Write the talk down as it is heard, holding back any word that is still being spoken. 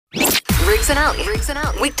and Allie.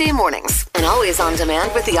 Weekday mornings. And always on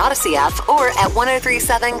demand with the Odyssey app or at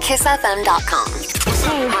 1037kissfm.com.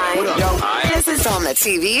 Hey, hi. This is on the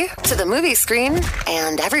TV, to the movie screen,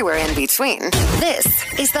 and everywhere in between. This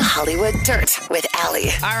is the Hollywood Dirt with Allie.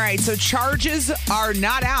 All right, so charges are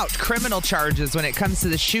not out, criminal charges, when it comes to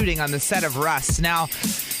the shooting on the set of Rust. Now,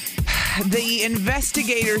 the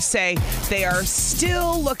investigators say they are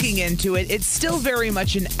still looking into it. It's still very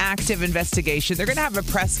much an active investigation. They're going to have a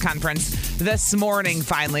press conference this morning,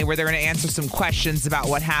 finally, where they're going to answer some questions about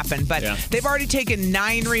what happened. But they've already taken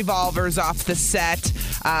 9 revolvers off the set.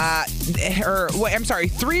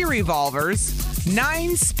 3 revolvers,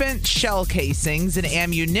 9 spent shell casings and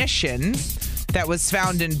ammunition that was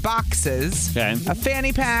found in boxes, a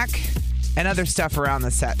fanny pack, and other stuff around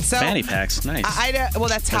the set. So fanny packs, nice.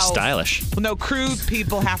 That's how stylish. Well, no, crew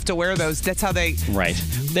people have to wear those. That's how they. Right.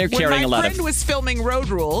 They're carrying a lot of. When my friend was filming Road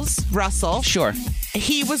Rules, Russell. Sure.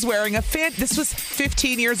 He was wearing a This was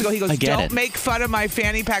 15 years ago. He goes, "Don't make fun of my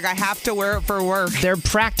fanny pack. I have to wear it for work." They're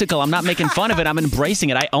practical. I'm not making fun of it. I'm embracing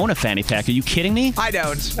it. I own a fanny pack. Are you kidding me? I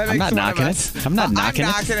don't. I'm not knocking it. I'm not knocking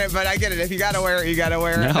it, but I get it. If you got to wear it, you got to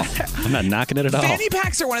wear it. No, I'm not knocking it at all. Fanny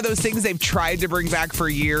packs are one of those things they've tried to bring back for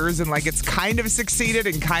years, and it's kind of succeeded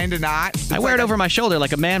and kind of not. I wear it over my shoulder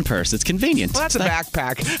like a man purse. It's convenient. Well, that's a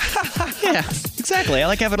backpack. Yeah, exactly. I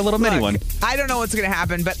like having a little mini one. I don't know what's going to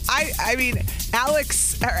happen, but I mean, Alex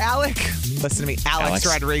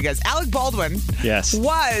Rodriguez. Alec Baldwin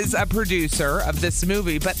was a producer of this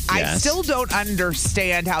movie, but I still don't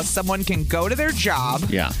understand how someone can go to their job,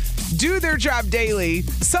 do their job daily,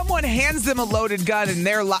 someone hands them a loaded gun, and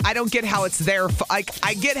I don't get how it's their I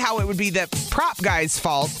get how it would be the prop guy's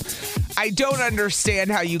fault. I don't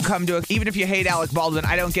understand how you come to even if you hate Alec Baldwin,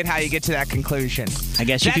 I don't get how you get to that conclusion. I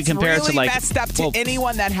guess you could compare it to messed up to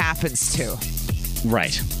anyone that happens to.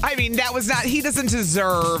 Right. I mean, he doesn't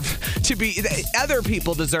deserve to be, other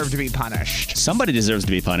people deserve to be punished. Somebody deserves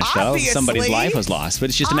to be punished, though. Somebody's life was lost, but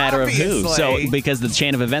it's just a matter of who. So, because the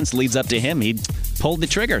chain of events leads up to him, he pulled the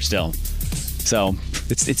trigger still. So,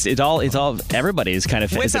 it's all everybody is kind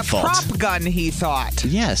of is at fault. With a prop gun, he thought.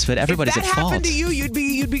 Yes, but everybody's at fault. If that happened to you,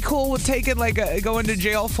 you'd be cool with taking going to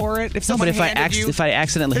jail for it. If if I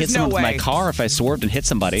accidentally hit someone with my car, if I swerved and hit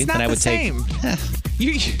somebody, then I would take.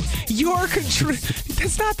 You're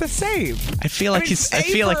That's not the same. I feel like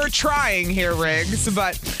we're trying here, Riggs,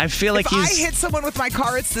 but I feel like if I hit someone with my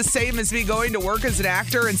car, it's the same as me going to work as an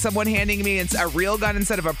actor and someone handing me a real gun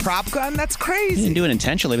instead of a prop gun. That's crazy. You didn't do it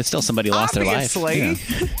intentionally, but still somebody lost their life.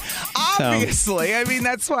 Obviously. I mean,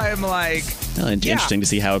 that's why I'm like. Well, interesting to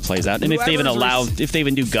see how it plays out, and if they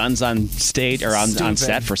even do guns on stage or on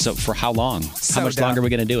set for how long? How much longer are we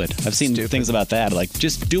going to do it? I've seen things about that, like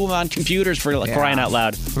just do them on computers for crying out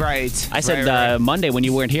loud. Right. I said Monday when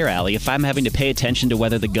you weren't here, Allie, if I'm having to pay attention to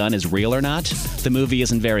whether the gun is real or not, the movie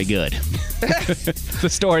isn't very good. The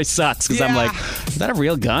story sucks because I'm like, is that a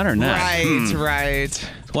real gun or not? Right.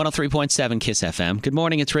 103.7 Kiss FM. Good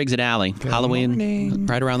morning, it's Riggs and Allie. Halloween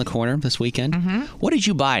right around the corner this weekend. Mm-hmm. What did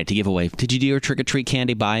you buy to give away? Did you do your trick-or-treat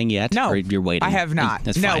candy buying yet? No. Or you're waiting? I have not.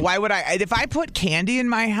 That's fine. Why would I? If I put candy in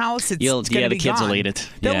my house, it's going to be the kids gone. will eat it.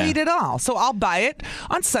 They'll eat it all. So I'll buy it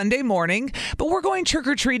on Sunday morning, but we're going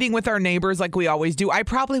trick-or-treating with our neighbors like we always do. I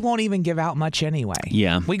probably won't even give out much anyway.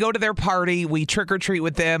 Yeah. We go to their party, we trick-or-treat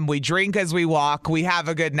with them, we drink as we walk, we have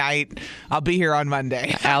a good night. I'll be here on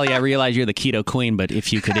Monday. Allie, I realize you're the keto queen, but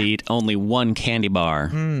if you could eat only one candy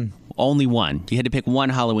bar, only one, you had to pick one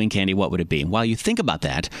Halloween candy, what would it be? While you think about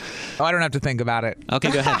that. Oh, I don't have to think about it.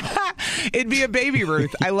 Okay, go ahead. It'd be a Baby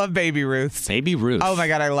Ruth. I love Baby Ruths. Baby Ruth. Oh my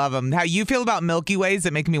God, I love them. How you feel about Milky Ways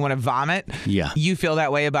that make me want to vomit? Yeah. You feel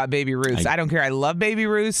that way about Baby Ruths. I don't care. I love Baby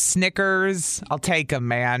Ruths, Snickers. I'll take them,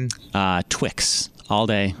 man. Twix. All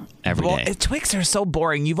day, every day. Twix are so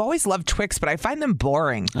boring. You've always loved Twix, but I find them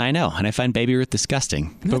boring. I know, and I find Baby Ruth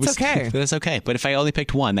disgusting. That's okay. That's okay. But if I only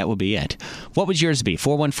picked one, that would be it. What would yours be?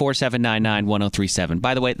 414-799-1037.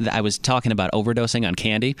 By the way, I was talking about overdosing on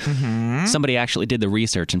candy. Mm-hmm. Somebody actually did the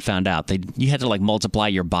research and found out you had to multiply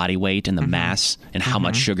your body weight and the mass and how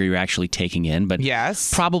much sugar you're actually taking in. But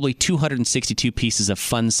probably 262 pieces of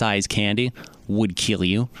fun-size candy would kill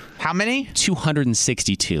you. How many?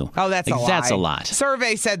 262. Oh, that's a lie. That's a lot.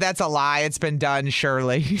 Survey said that's a lie. It's been done,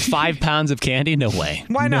 surely. 5 pounds of candy? No way.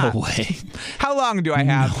 Why not? No way. How long do I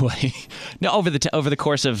have? No way. No, over the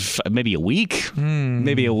course of maybe a week.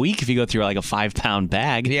 Maybe a week if you go through a 5-pound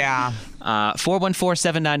bag. Yeah.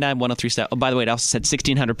 414-799-1037. Oh, by the way, it also said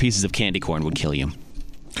 1,600 pieces of candy corn would kill you.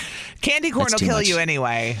 Candy corn will kill you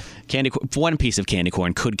anyway. One piece of candy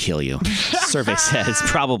corn could kill you. Survey says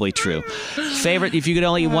probably true. Favorite, if you could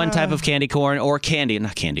only eat one type of candy corn or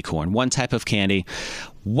not candy corn, one type of candy,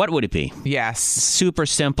 what would it be? Yes. Super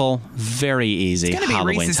simple, very easy. It's going to be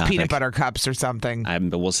Halloween Reese's topic. peanut butter cups or something.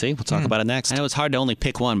 But we'll see. We'll talk about it next. I know it's hard to only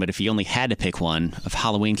pick one, but if you only had to pick one of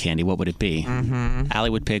Halloween candy, what would it be?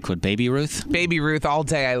 Allie would pick, Baby Ruth? Baby Ruth all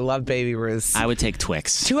day. I love Baby Ruth. I would take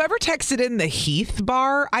Twix. Whoever texted in the Heath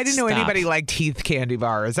bar, I didn't know Stop. anybody liked Heath candy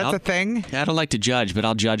bars. That's a thing? I don't like to judge, but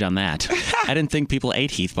I'll judge on that. I didn't think people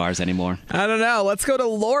ate Heath bars anymore. I don't know. Let's go to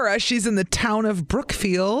Laura. She's in the town of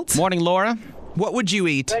Brookfield. Morning, Laura. What would you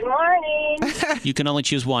eat? Good morning. You can only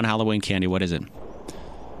choose one Halloween candy. What is it?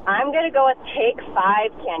 I'm going to go with Take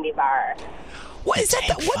 5 candy bar. What is that?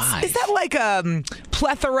 Take Five. Is that like a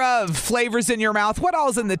plethora of flavors in your mouth? What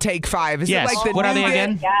all's in the Take 5? Is Yes. it like the What are they nougat?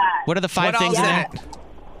 again? Yeah. What are the 5 What things all's in in there? it?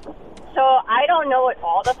 So I don't know what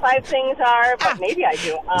all the 5 things are, but maybe I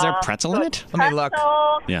do. Is there pretzel in it? Let me look.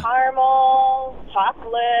 Pretzel, Yeah. caramel,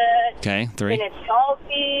 chocolate. Okay, 3. And it's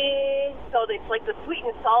salty. So it's like the sweet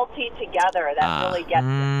and salty together that really gets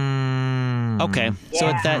it. Okay, so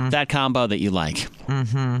it's that combo that you like.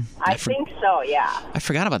 I think so, yeah. I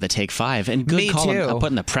forgot about the Take 5. And good Me call too. on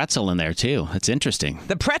putting the pretzel in there, too. That's interesting.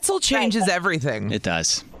 The pretzel changes everything. It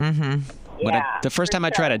does. Yeah, The first time I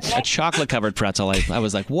tried a chocolate-covered pretzel, I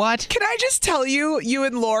was like, what? Can I just tell you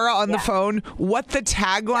and Laura on the phone, what the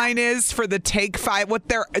tagline is for the Take 5? What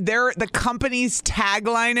the company's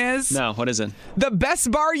tagline is? No, what is it? The best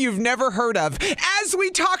bar you've never heard of. As we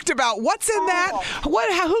talked about, what's in that?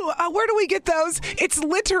 Where do we get those? It's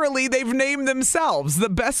literally they've named themselves the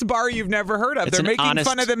best bar you've never heard of. It's They're an making honest-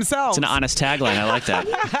 fun of themselves. It's an honest tagline. I like that.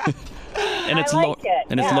 And it's I like it,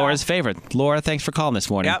 and it's yeah. Laura's favorite. Laura, thanks for calling this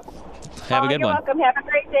morning. Yep. Have a good You're one. welcome. Have a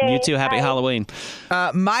great day. You too. Happy Bye. Halloween.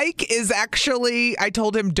 Mike is actually, I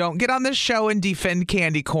told him, don't get on this show and defend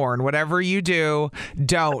candy corn. Whatever you do,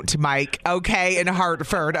 don't, Mike. Okay, in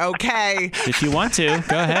Hartford. Okay. If you want to,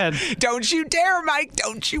 go ahead. Don't you dare, Mike.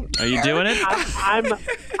 Don't you dare. Are you doing it?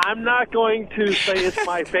 I'm not going to say it's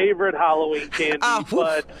my favorite Halloween candy, Oh,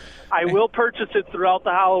 but I will purchase it throughout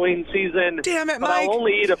the Halloween season. Damn it, but Mike. I'll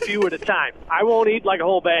only eat a few at a time. I won't eat like a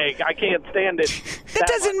whole bag. I can't stand it. That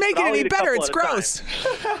doesn't much, make but it I'll any eat a better. couple It's at a time.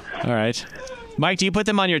 gross. All right. Mike, do you put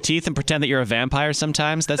them on your teeth and pretend that you're a vampire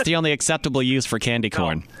sometimes? That's the only acceptable use for candy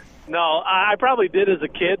corn. No, I probably did as a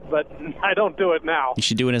kid, but I don't do it now. You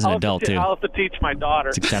should do it as an adult, too. I'll have to teach my daughter.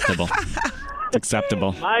 It's acceptable. It's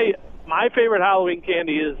acceptable. My favorite Halloween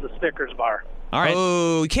candy is the Snickers bar. All right.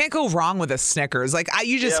 Oh, you can't go wrong with a Snickers.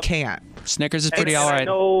 You just Yep. can't. Snickers is pretty And all right. I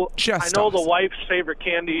know Just the us. wife's favorite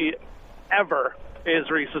candy ever is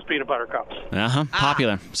Reese's Peanut Butter Cups.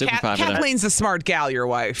 Popular. Super popular. Kathleen's a smart gal, your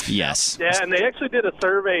wife. Yes. Yeah, and they actually did a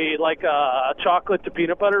survey, like a chocolate to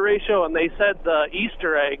peanut butter ratio, and they said the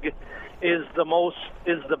Easter egg is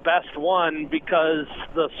the best one because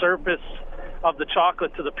the surface of the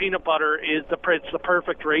chocolate to the peanut butter it's the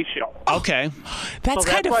perfect ratio. Okay. That's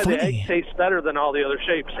So kind of why funny. the egg tastes better than all the other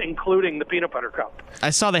shapes, including the peanut butter cup.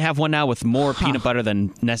 I saw they have one now with more peanut butter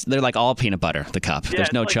than they're like all peanut butter, the cup. Yeah,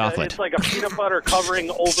 There's no it's chocolate. It's like a peanut butter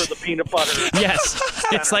covering over the peanut butter. Yes.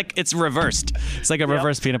 It's reversed. It's like a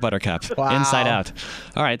reverse peanut butter cup. Wow. Inside out.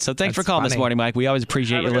 All right. So thanks for That's calling this funny. morning, Mike. We always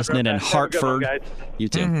appreciate Have you a good listening in one, guys. Have a good one, Hartford. guys. You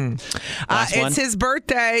too. Last one. It's his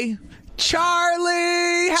birthday.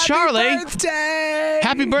 Charlie! Happy Charlie. birthday!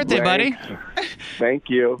 Happy birthday, buddy. Thank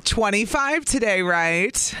you. 25 today,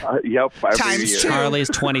 right? Yep. Every Times year. two. Charlie is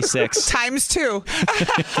 26. Times 2.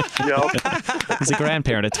 Yep. He's a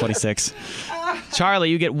grandparent at 26.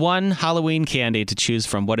 Charlie, you get one Halloween candy to choose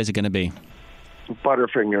from. What is it going to be?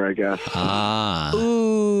 Butterfinger, I guess. Ah.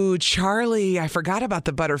 Ooh, Charlie, I forgot about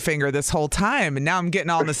the Butterfinger this whole time, and now I'm getting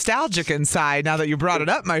all nostalgic inside now that you brought it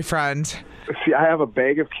up, my friend. See, I have a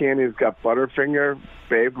bag of candy that's got Butterfinger,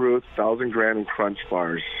 Babe Ruth, 1,000 Grand, and Crunch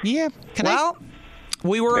bars. Yeah.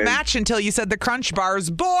 We were a And- match until you said the Crunch Bar's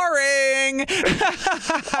boring.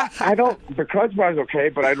 The Crunch bar's okay,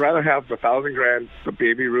 but I'd rather have the 1,000 Grand, the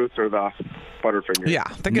Baby Ruth, or the Butterfinger. Yeah,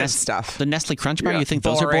 the good stuff. The Nestle Crunch Bar, Yeah. you think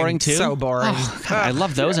those are boring too? So boring. Oh, God, I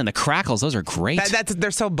love those and the crackles. Those are great.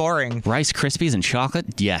 They're so boring. Rice Krispies and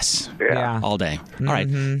chocolate? Yes. Yeah. All day. All right.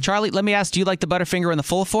 Charlie, let me ask, do you like the Butterfinger in the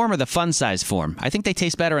full form or the fun size form? I think they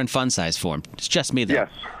taste better in fun size form. It's just me, though. Yes.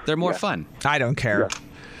 They're more Yes. fun. I don't care.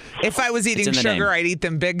 If I was eating in the sugar, name. I'd eat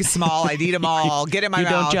them big, small. I'd eat them all. Get in my You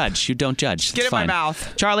mouth. don't judge. You don't judge. Get It's in my fine.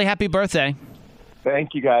 mouth. Charlie, happy birthday.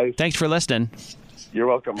 Thank you, guys. Thanks for listening. You're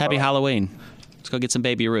welcome. Happy Bye. Halloween. Let's go get some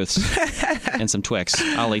Baby Ruths and some Twix.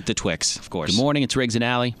 I'll eat the Twix, of course. Good morning. It's Riggs and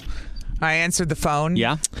Alley. I answered the phone.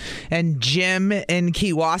 Yeah. And Jim in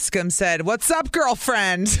Kewaskum said, "What's up,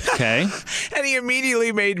 girlfriend?" Okay. And he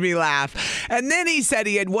immediately made me laugh. And then he said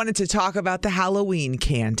he had wanted to talk about the Halloween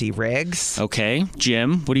candy, Riggs. Okay.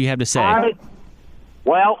 Jim, what do you have to say?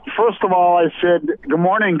 Well, first of all, I said, "Good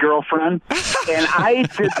morning, girlfriend." And I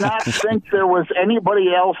did not think there was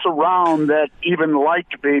anybody else around that even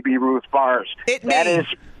liked Baby Ruth bars. That is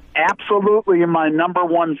absolutely my number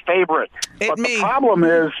one favorite. But the problem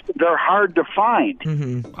is they're hard to find.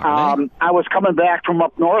 I was coming back from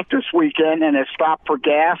up north this weekend, and I stopped for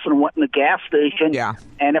gas and went in the gas station. Yeah.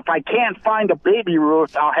 And if I can't find a Baby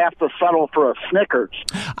Ruth, I'll have to settle for a Snickers.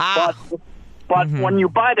 But when you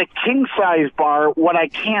buy the king-size bar, what I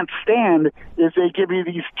can't stand is they give you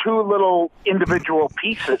these two little individual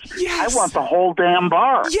pieces. Yes. I want the whole damn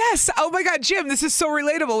bar. Yes. Oh, my God, Jim, this is so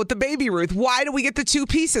relatable with the Baby Ruth. Why do we get the two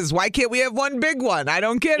pieces? Why can't we have one big one? I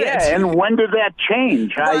don't get it. Yeah, and when did that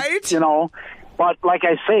change? Right? But like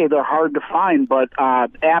I say, they're hard to find, but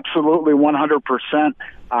absolutely 100%.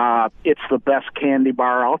 It's the best candy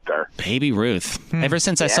bar out there. Baby Ruth. Ever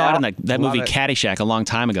since I saw it in that movie Caddyshack a long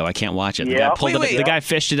time ago, I can't watch it. The guy pulled the guy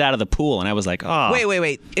fished it out of the pool, and I was like, oh.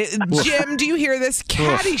 Wait. Jim, do you hear this?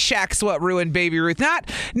 Caddyshack's what ruined Baby Ruth,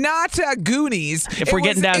 not Goonies. If we're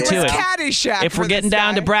getting down to it, Caddyshack. If we're getting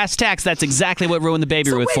down to brass tacks, that's exactly what ruined the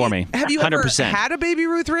Baby Ruth for me. Have you 100%. ever had a Baby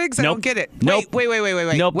Ruth, Riggs? I don't get it. Nope. Wait.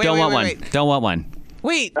 Nope. Don't want one. Don't want one.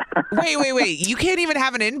 Wait. You can't even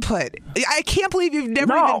have an input. I can't believe you've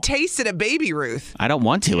never even tasted a Baby Ruth. I don't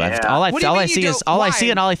want to. All I see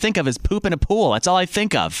and all I think of is poop in a pool. That's all I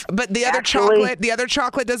think of. But the other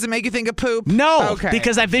chocolate doesn't make you think of poop? No,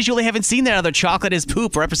 because I visually haven't seen that other chocolate as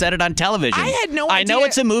poop represented on television. I had no idea. I know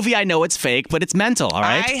it's a movie. I know it's fake, but it's mental, all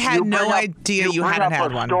right? I had no idea you hadn't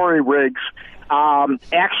had one. Story, Riggs.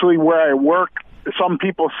 Actually, where I work, some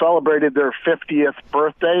people celebrated their 50th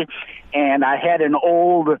birthday, and I had an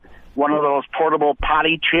old one of those portable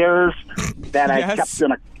potty chairs that I kept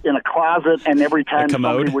in a closet, and every time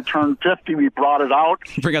somebody would turn 50, we brought it out.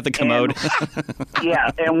 Bring out the commode.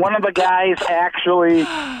 And one of the guys actually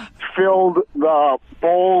filled the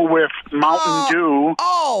bowl with Mountain Dew,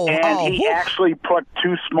 and he actually put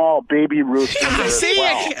two small Baby Ruths in there. See,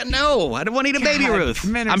 I don't want to eat a Baby Ruth.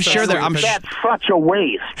 That's such a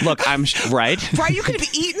waste. Look, I'm right. Right, you could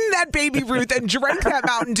have eaten that Baby Ruth and drank that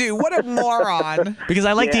Mountain Dew. What a moron! Because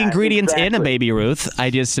I like the ingredients in a Baby Ruth. I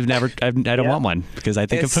just have never. I don't want one because I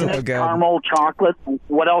think of poop. So good. Caramel chocolate.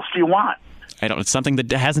 What else do you want? I don't. It's something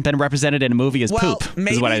that hasn't been represented in a movie as poop.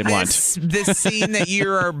 Is what I want. This scene that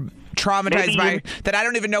you're traumatized by, that I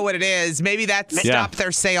don't even know what it is. Maybe that stopped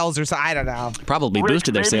their sales or something. I don't know. Probably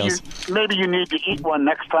boosted their sales. Maybe you need to eat one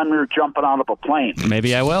next time you're jumping out of a plane.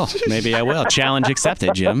 Maybe I will. Challenge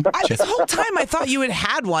accepted, Jim. The whole time I thought you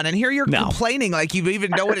had one, and here you're complaining like you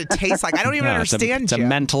even know what it tastes like. I don't even understand. It's a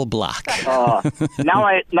mental block. Now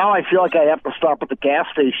I feel like I have to stop at the gas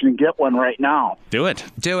station and get one right now. Do it.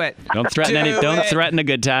 Don't Don't threaten a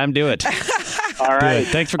good time. Do it. All right.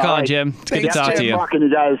 Thanks for calling, Jim. It's good to talk to you. Talking to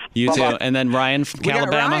you guys. You Bye-bye. too. And then Ryan from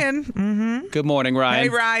Alabama. Ryan. Good morning, Ryan. Hey,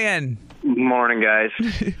 Ryan. Morning, guys.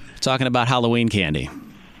 Talking about Halloween candy.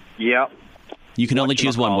 Yep. You can only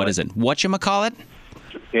choose one. What is it? Whatchamacallit?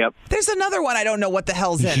 Yep. There's another one I don't know what the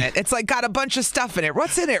hell's in it. It's like got a bunch of stuff in it.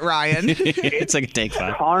 What's in it, Ryan? It's like a take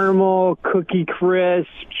five. Caramel, cookie crisp,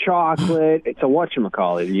 chocolate. It's a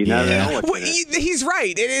whatchamacallit. You never know what's in it. He's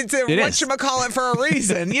right. It's a whatchamacallit for a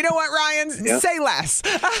reason. You know what, Ryan? Say less.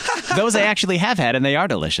 Those I actually have had, and they are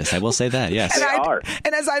delicious. I will say that, yes. They are.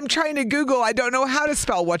 And as I'm trying to Google, I don't know how to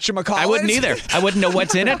spell whatchamacallit. I wouldn't either. I wouldn't know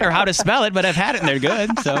what's in it or how to spell it, but I've had it, and they're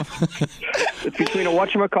good. So it's between a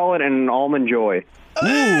whatchamacallit and an Almond Joy. Ooh.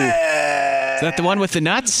 Is that the one with the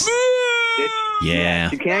nuts? Yeah.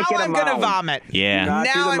 You can't get them out. Now I'm going to vomit. Yeah.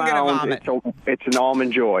 Now I'm going to vomit. It's an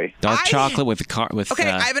Almond Joy. Dark chocolate with Okay,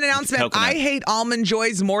 I have an announcement. coconut. I hate Almond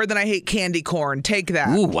Joys more than I hate candy corn. Take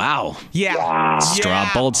that. Ooh, wow. Yeah. Wow.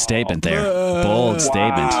 Bold statement there. Bold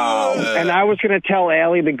statement. And I was going to tell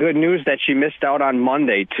Allie the good news that she missed out on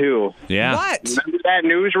Monday, too. Yeah. What? Remember that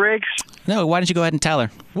news, Riggs? No, why don't you go ahead and tell her?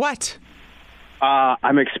 What?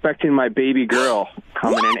 I'm expecting my baby girl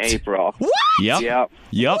coming in April. What? Yep. Yep.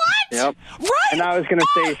 Yep. Yep. Ryan, and I was going to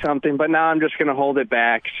say something, but now I'm just going to hold it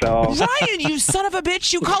back. So Ryan, you son of a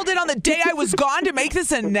bitch. You called in on the day I was gone to make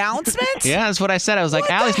this announcement? Yeah, that's what I said. I was like,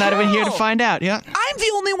 Allie's not even here to find out. Yeah. I'm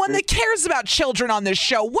the only one that cares about children on this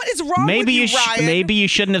show. What is wrong with you, Ryan? Maybe you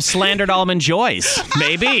shouldn't have slandered Almond Joys.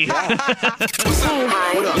 Maybe.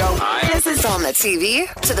 Hi. This is on the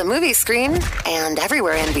TV, to the movie screen, and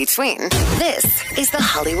everywhere in between. This is the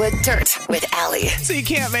Hollywood Dirt with Allie. So you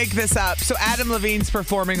can't make this up. So Adam Levine's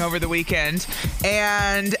performing over the the weekend,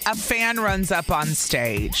 and a fan runs up on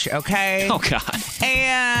stage, okay? Oh, God.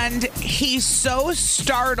 And he's so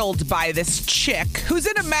startled by this chick who's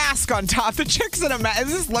in a mask on top. The chick's in a mask.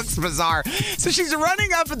 This looks bizarre. So she's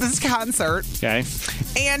running up at this concert. Okay.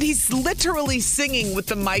 And he's literally singing with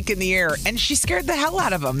the mic in the air. And she scared the hell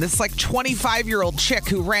out of him. This like 25-year-old chick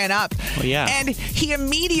who ran up. Oh, yeah. And he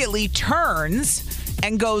immediately turns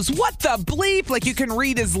and goes, "What the bleep?" Like you can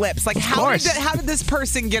read his lips. Like how did this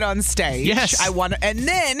person get on stage? Yes. And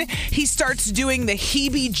then he starts doing the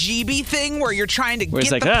heebie-jeebie thing where you're trying to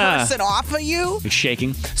get like, the person off of you. He's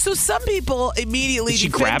shaking. So some people immediately Did she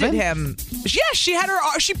grab defended him. Yeah, she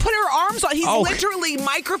put her arms on. He's Oh. literally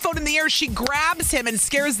microphone in the air. She grabs him and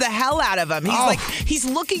scares the hell out of him. He's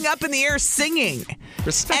looking up in the air singing.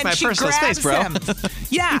 Respect And my she personal grabs space, bro. him.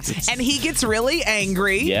 Yeah, and he gets really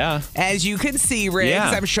angry. Yeah. As you can see, Riggs, Yeah.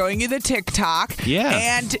 I'm showing you the TikTok.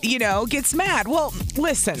 Yeah. And, gets mad. Well,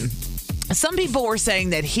 listen. Some people were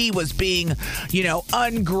saying that he was being,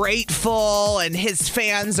 ungrateful and his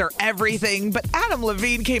fans are everything. But Adam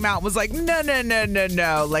Levine came out and was like,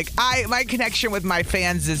 no. Like, my connection with my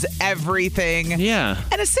fans is everything. Yeah.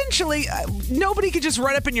 And essentially, nobody could just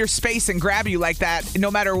run up in your space and grab you like that, no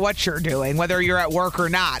matter what you're doing, whether you're at work or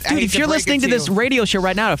not. Dude, if you're listening to this radio show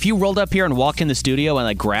right now, if you rolled up here and walked in the studio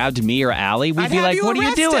and grabbed me or Allie, we'd be like, "What are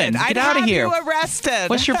you doing? Get out of here! I'd have you arrested.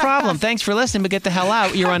 What's your problem? Thanks for listening, but get the hell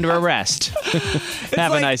out. You're under arrest.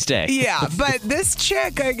 Have a nice day." Yeah, but this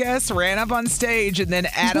chick, I guess, ran up on stage, and then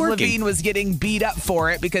Adam Levine was getting beat up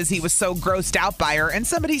for it because he was so grossed out by her. And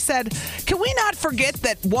somebody said, "Can we not forget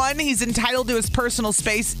that, one, he's entitled to his personal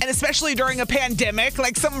space, and especially during a pandemic,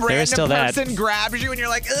 like some random person grabs you and you're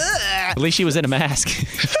like, ugh." At least she was in a mask.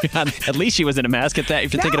 At least she was in a mask if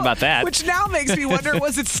you're thinking about that. Which now makes me wonder,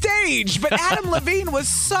 was it staged? But Adam Levine was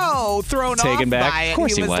so thrown Taken off back. by it. Of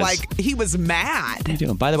course he was. Like, he was mad. What are you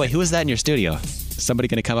doing? By the way, who is that in your studio? Somebody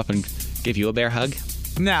going to come up and give you a bear hug?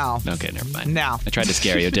 No. Okay, never mind. No. I tried to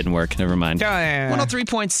scare you. It didn't work. Never mind.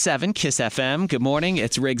 103.7 Kiss FM. Good morning.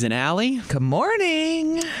 It's Riggs and Allie. Good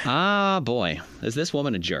morning. Ah, boy. Is this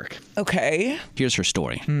woman a jerk? Okay. Here's her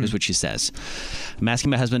story. Here's what she says. I'm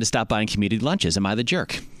asking my husband to stop buying community lunches. Am I the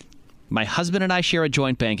jerk? My husband and I share a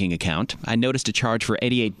joint banking account. I noticed a charge for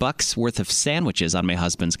 $88 worth of sandwiches on my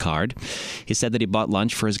husband's card. He said that he bought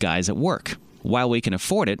lunch for his guys at work. While we can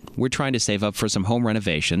afford it, we're trying to save up for some home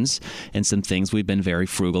renovations and some things we've been very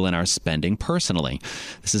frugal in our spending personally.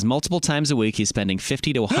 This is multiple times a week. He's spending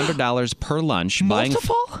 $50 to $100 per lunch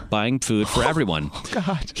buying food for everyone. Oh,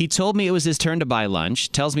 God. He told me it was his turn to buy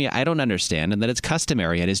lunch, tells me I don't understand, and that it's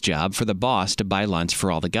customary at his job for the boss to buy lunch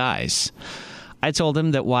for all the guys. I told him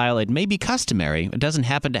that while it may be customary, it doesn't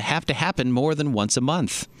have to happen more than once a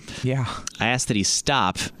month. Yeah. I asked that he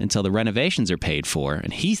stop until the renovations are paid for,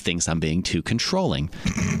 and he thinks I'm being too controlling.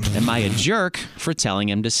 Am I a jerk for telling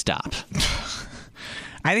him to stop?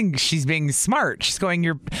 I think she's being smart. She's going,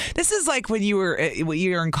 this is like when you were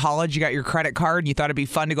in college, you got your credit card, and you thought it'd be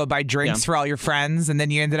fun to go buy drinks for all your friends, and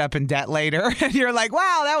then you ended up in debt later. And you're like,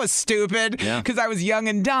 wow, that was stupid because I was young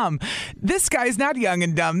and dumb. This guy's not young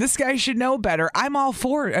and dumb. This guy should know better. I'm all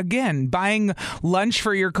for it. Again, buying lunch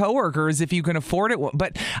for your coworkers if you can afford it.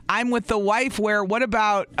 But I'm with the wife where, what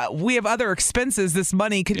about we have other expenses this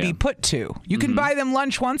money could be put to? You can buy them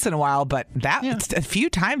lunch once in a while, but that a few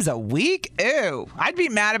times a week? Ew. I'd be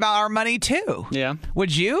mad about our money too. Yeah.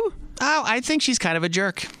 Would you? Oh, I think she's kind of a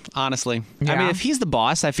jerk, honestly. Yeah. I mean, if he's the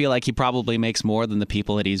boss, I feel like he probably makes more than the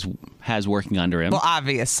people that has working under him. Well,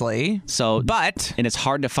 obviously. And it's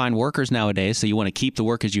hard to find workers nowadays, so you want to keep the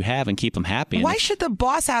workers you have and keep them happy. Why should the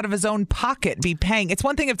boss out of his own pocket be paying? It's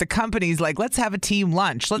one thing if the company's like, let's have a team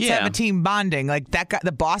lunch. Let's have a team bonding. Like that guy,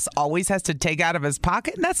 the boss always has to take out of his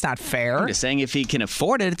pocket, and that's not fair. I'm just saying if he can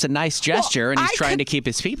afford it, it's a nice gesture, and he's trying to keep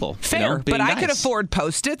his people. Fair, being but I nice. could afford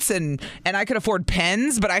Post-its and I could afford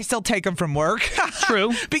pens, but I still take them from work.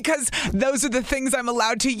 True. Because those are the things I'm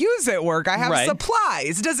allowed to use at work. I have Right.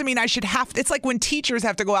 supplies. It doesn't mean I should have. It's like when teachers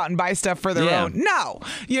have to go out and buy stuff for their own. No.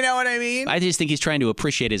 You know what I mean? I just think he's trying to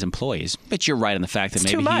appreciate his employees. But you're right in the fact that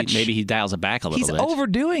maybe he dials it back a little bit. He's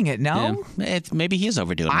overdoing it, no? Yeah. Maybe he is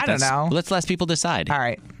overdoing it. I don't know. Let's let people decide. All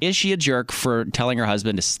right. Is she a jerk for telling her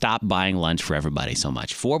husband to stop buying lunch for everybody so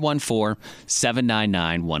much?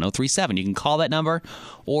 414-799-1037. You can call that number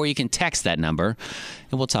or you can text that number,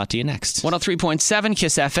 and we'll talk to you next. 103.7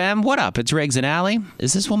 Kiss FM. What up? It's Riggs and Allie.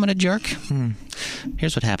 Is this woman a jerk?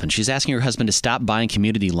 Here's what happened. She's asking her husband to stop buying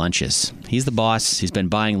community lunches. He's the boss. He's been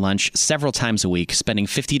buying lunch several times a week, spending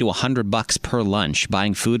 $50 to $100 per lunch,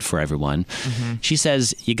 buying food for everyone. She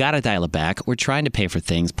says, you got to dial it back. We're trying to pay for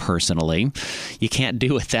things personally. You can't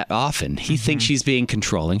do it that often. He thinks she's being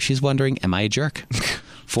controlling. She's wondering, am I a jerk?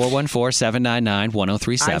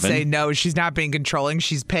 414-799-1037. I say no, she's not being controlling.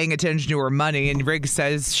 She's paying attention to her money, and Riggs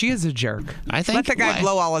says she is a jerk. I think let the guy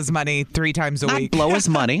blow all his money 3 times a not week. blow his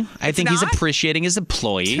money. I think he's not? appreciating his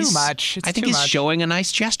employees. Too much. It's I think too he's much. showing a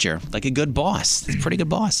nice gesture, like a good boss. He's a pretty good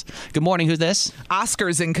boss. Good morning. Who's this?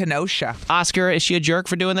 Oscar's in Kenosha. Oscar, is she a jerk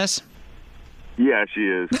for doing this? Yeah, she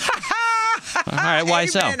is. All right, why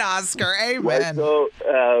so? Amen, Oscar. Amen. Why so?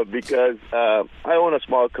 Because I own a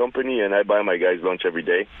small company and I buy my guys lunch every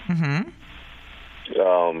day. Mm-hmm.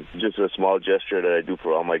 Just a small gesture that I do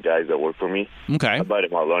for all my guys that work for me. Okay. I buy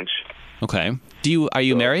them all lunch. Okay. Are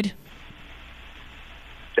you married?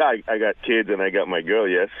 Yeah, I got kids and I got my girl.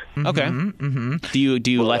 Yes. Okay. Mm-hmm. Do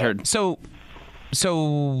you let her? So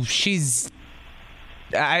she's.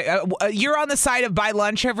 You're on the side of buy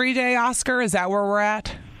lunch every day, Oscar. Is that where we're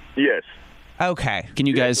at? Yes. Okay. Can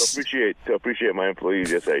you guys to appreciate my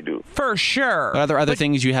employees? Yes, I do. For sure. Are there other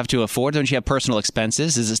things you have to afford? Don't you have personal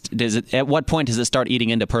expenses? Does it? At what point does it start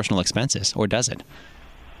eating into personal expenses, or does it?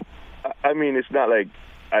 I mean, it's not like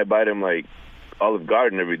I buy them like Olive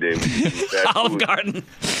Garden every day. Olive Garden.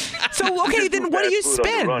 So okay, then what do you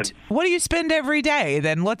spend? What do you spend every day?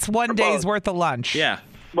 Then what's one day's worth of lunch? Yeah.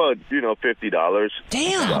 Well, $50.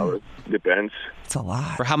 Damn. $50. Depends. It's a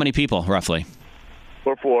lot. For how many people, roughly?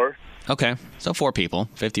 For 4. Okay, so 4 people,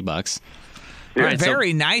 $50. You're All right,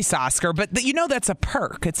 very nice, Oscar, but that's a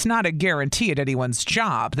perk. It's not a guarantee at anyone's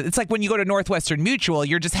job. It's like when you go to Northwestern Mutual,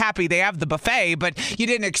 you're just happy they have the buffet, but you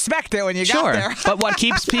didn't expect it when you got there. But what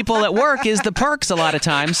keeps people at work is the perks a lot of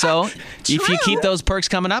times. So if you keep those perks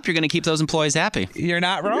coming up, you're going to keep those employees happy. You're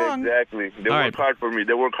not wrong. Yeah, exactly. They work hard for me.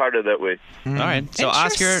 They work harder that way. All right. So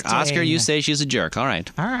Oscar, you say she's a jerk. All right.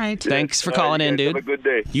 All right. Thanks for calling in, dude. Have a good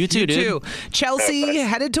day. You too, dude. Chelsea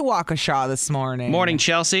headed to Waukesha this morning. Morning,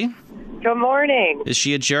 Chelsea. Good morning. Is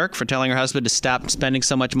she a jerk for telling her husband to stop spending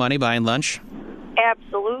so much money buying lunch?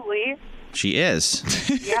 Absolutely. She is.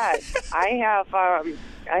 Yes. I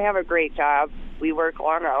have a great job. We work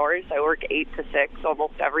long hours. I work 8 to 6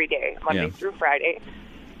 almost every day, Monday through Friday.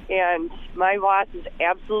 And my boss is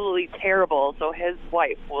absolutely terrible, so his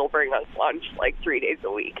wife will bring us lunch like 3 days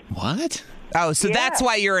a week. What? Oh, so that's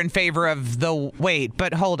why you're in favor of the wait,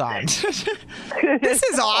 but hold on. This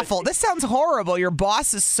is awful. This sounds horrible. Your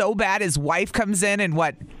boss is so bad his wife comes in and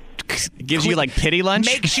what? Gives you like pity lunch?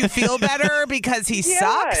 Makes you feel better because he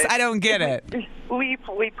sucks? I don't get it. We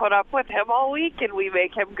put up with him all week and we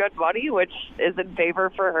make him good money, which is in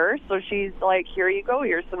favor for her. So she's like, here you go.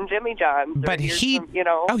 Here's some Jimmy John's. But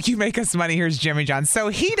oh, you make us money. Here's Jimmy John's. So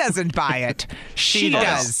he doesn't buy it. She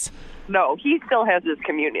does. No, he still has his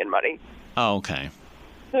communion money. Oh, okay.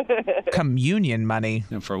 Communion money?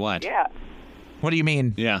 For what? Yeah. What do you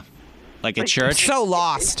mean? Yeah. Like at church? So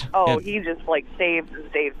lost. Oh, he just like saves and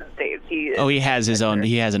saves and saves. He has his own.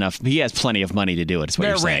 He has enough. He has plenty of money to do it. Is what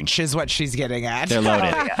They're you're saying. rich, is what she's getting at. They're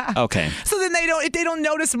loaded. Okay. So then they don't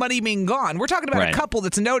notice money being gone. We're talking about a couple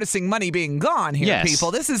that's noticing money being gone here, Yes.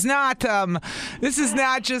 people. This is not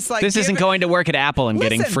just like This isn't going to work at Apple and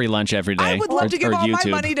getting Listen, free lunch every day. I would love to give all my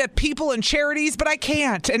YouTube. money to people and charities, but I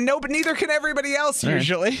can't, and neither can everybody else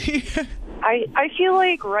usually. I feel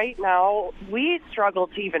like right now we struggle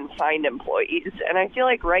to even find employees, and I feel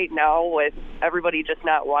like right now with everybody just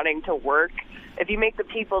not wanting to work, if you make the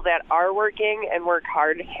people that are working and work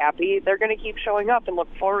hard happy, they're going to keep showing up and look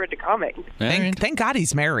forward to coming. Thank God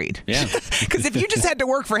he's married. Yeah. Because if you just had to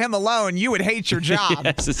work for him alone, you would hate your job.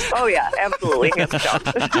 Yes. Oh, yeah, absolutely. Hands down.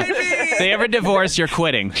 If they ever divorce, you're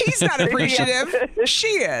quitting. He's not appreciative. She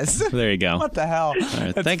is. There you go. What the hell? All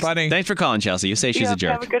right. That's funny. Thanks for calling, Chelsea. You say she's a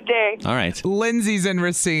jerk. Have a good day. All right. Lindsay's in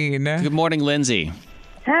Racine. Good morning, Lindsay.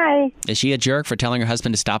 Hi. Is she a jerk for telling her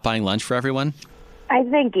husband to stop buying lunch for everyone? I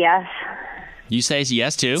think yes. You say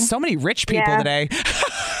yes, too? So many rich people today.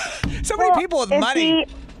 So many people with money.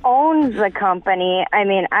 He owns the company. I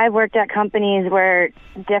mean, I've worked at companies where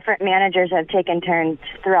different managers have taken turns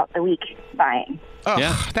throughout the week buying.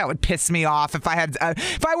 Oh, that would piss me off if I had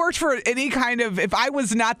if I worked for any kind of if I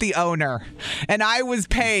was not the owner and I was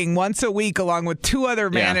paying once a week along with 2 other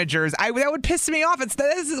managers. That would piss me off.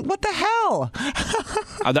 What the hell?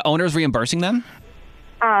 Are the owners reimbursing them?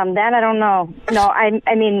 That I don't know. No, I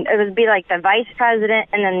mean, it would be like the vice president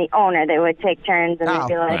and then the owner. They would take turns and they'd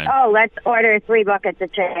be like, let's order 3 buckets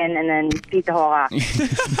of chicken and then feed the whole lot.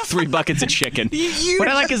 3 buckets of chicken. What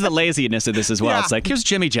I like is the laziness of this as well. It's like, here's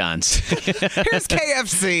Jimmy John's. Here's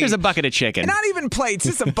KFC. Here's a bucket of chicken. Not even plates,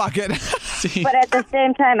 just a bucket. But at the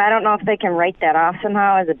same time, I don't know if they can write that off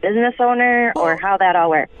somehow as a business owner or how that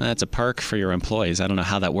all works. That's a perk for your employees. I don't know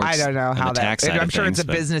how that works. I don't know how that. I'm sure it's a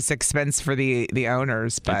business expense for the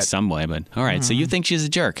owners, but in some way. But all right, so you think she's a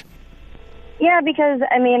jerk? Yeah, because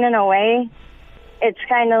I mean, in a way, it's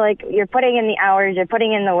kind of like you're putting in the hours, you're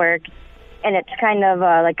putting in the work, and it's kind of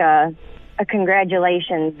like a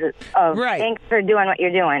congratulations of thanks for doing what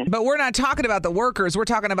you're doing. But we're not talking about the workers. We're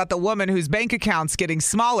talking about the woman whose bank account's getting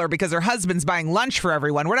smaller because her husband's buying lunch for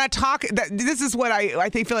everyone. We're not talking. This is what I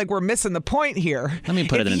feel like we're missing the point here. Let me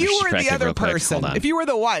put it in perspective. If you were the other real quick. person, if you were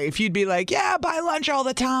the wife, you'd be like, yeah, buy lunch all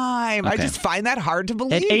the time. Okay. I just find that hard to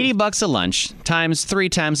believe. At $80 a lunch times 3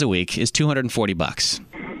 times a week is $240.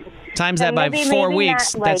 Times that by maybe 4 not,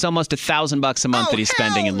 weeks, like- that's almost $1,000 a month that he's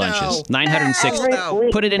spending in lunches.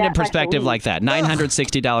 $960. Put it into That much a perspective week. like that.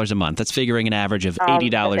 $960 a month. That's figuring an average of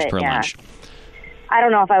 $80 per lunch. I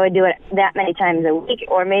don't know if I would do it that many times a week,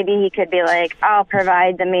 or maybe he could be like, I'll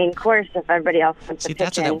provide the main course if everybody else wants to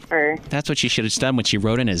pitch in for... That's what she should have done when she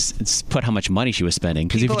wrote in is put how much money she was spending.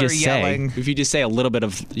 Because if you just say a little bit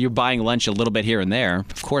of, you're buying lunch a little bit here and there,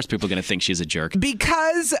 of course people are going to think she's a jerk.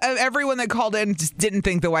 Because everyone that called in just didn't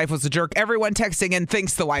think the wife was a jerk. Everyone texting in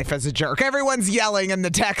thinks the wife is a jerk. Everyone's yelling in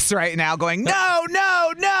the text right now going, no,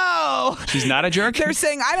 no, no. She's not a jerk? They're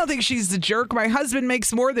saying, I don't think she's a jerk. My husband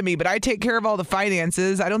makes more than me, but I take care of all the finances.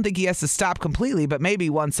 I don't think he has to stop completely, but maybe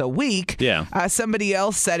once a week. Yeah. Somebody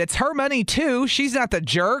else said, it's her money too. She's not the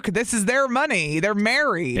jerk. This is their money. They're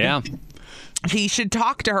married. Yeah. He should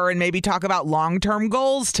talk to her and maybe talk about long-term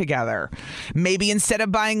goals together. Maybe instead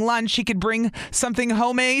of buying lunch, he could bring something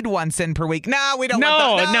homemade once in per week. No, we don't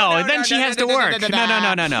want that. No. Then she has to work. No.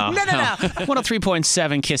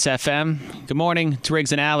 103.7 Kiss FM. Good morning. It's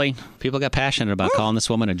Riggs and Alley. People got passionate about calling this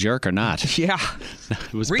woman a jerk or not. Yeah.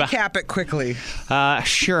 Recap it quickly.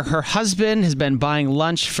 Sure. Her husband has been buying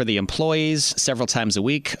lunch for the employees several times a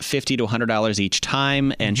week, $50 to $100 each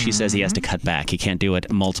time, and she says he has to cut back. He can't do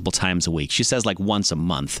it multiple times a week. She says like once a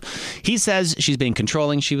month. He says she's being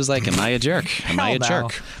controlling. She was like, am I a jerk? Am I a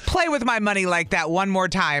jerk? Play with my money like that one more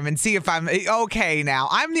time and see if I'm okay now.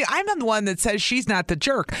 I'm the one that says she's not the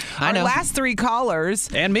jerk. I know. Our last 3 callers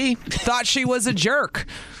and me thought she was a jerk.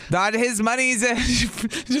 Thought his money's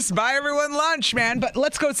just buy everyone lunch, man. But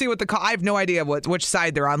let's go see what the call. I have no idea which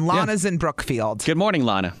side they're on. Lana's in Brookfield. Good morning,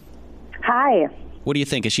 Lana. Hi. What do you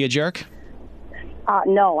think? Is she a jerk?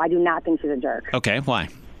 No, I do not think she's a jerk. Okay, why?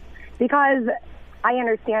 Because I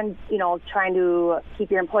understand, trying to keep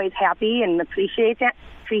your employees happy and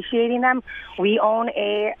appreciating them. We own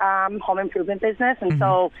a home improvement business, and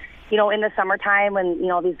so, in the summertime when,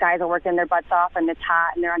 these guys are working their butts off and it's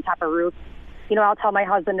hot and they're on top of roofs, I'll tell my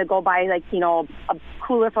husband to go buy, a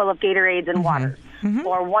cooler full of Gatorades and water.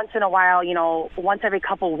 Or once in a while, once every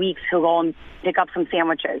couple weeks, he'll go and pick up some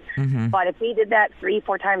sandwiches. But if we did that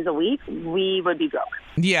 3-4 times a week, we would be broke.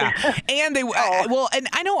 Yeah. And and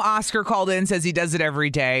I know Oscar called in and says he does it every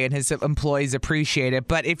day and his employees appreciate it.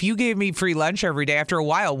 But if you gave me free lunch every day, after a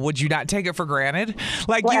while, would you not take it for granted?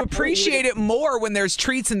 You appreciate it more when there's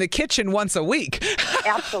treats in the kitchen once a week.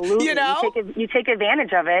 Absolutely. You take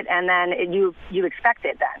advantage of it, and then you expect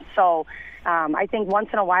it then. So I think once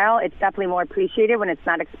in a while, it's definitely more appreciated when it's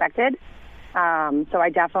not expected. So I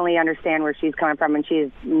definitely understand where she's coming from, and she's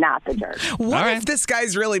not the jerk. What if this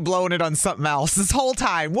guy's really blowing it on something else this whole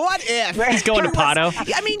time? What if? He's going to Pato.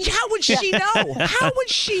 I mean, how would she know? How would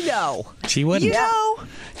she know? She wouldn't.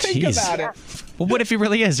 Think about it. Well, what if he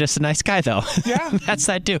really is just a nice guy, though? Yeah. That's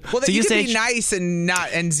that, too. Well, so you say can be nice and not...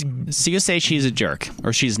 So you say she's a jerk,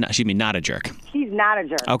 or she's not a jerk? She's not a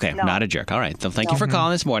jerk. Okay, not a jerk. All right. So thank you for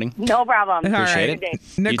calling this morning. No problem. Appreciate it.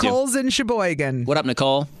 Nicole's in Sheboygan. What up,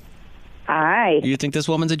 Nicole? Hi. You think this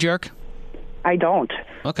woman's a jerk? I don't.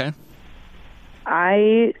 Okay.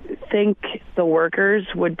 I think the workers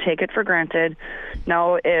would take it for granted.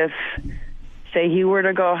 Now, if, say, he were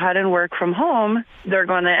to go ahead and work from home, they're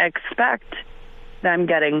going to expect them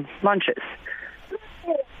getting lunches.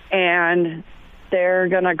 And they're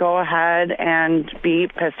going to go ahead and be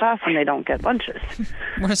pissed off when they don't get lunches.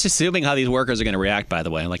 We're just assuming how these workers are going to react, by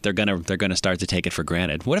the way. Like they're going to start to take it for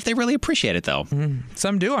granted. What if they really appreciate it, though?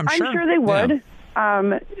 Some do, I'm sure. I'm sure they would.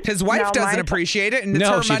 Yeah. His wife doesn't appreciate it, and it's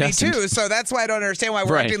her money doesn't. too. So that's why I don't understand why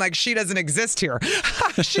we're acting like she doesn't exist here.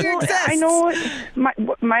 She exists. I know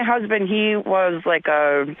my husband, he was like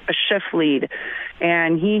a shift lead,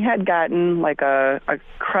 and he had gotten like a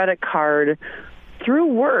credit card through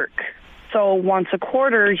work. So once a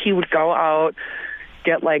quarter, he would go out,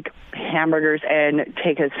 get like hamburgers, and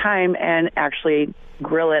take his time and actually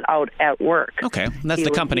grill it out at work. Okay, that's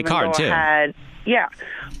the company card too. Yeah,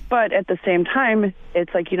 but at the same time,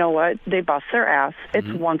 it's like, you know what? They bust their ass. It's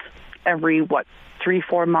once every,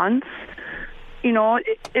 3-4 months? you know,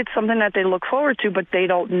 it's something that they look forward to, but they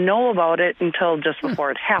don't know about it until just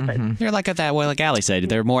before it happens. You're like like Allie said,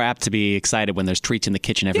 they're more apt to be excited when there's treats in the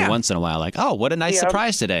kitchen every once in a while. Like, oh, what a nice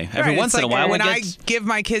surprise today. Every once in a while. When I give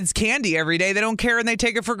my kids candy every day, they don't care and they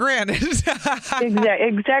take it for granted.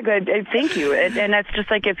 Exactly. Thank you. And that's just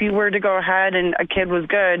like if you were to go ahead and a kid was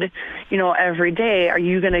good, you know, every day, are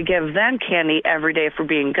you going to give them candy every day for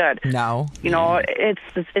being good? No. You know, it's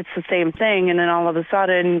the same thing, and then all of a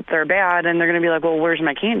sudden they're bad, and they're going to be like, well, where's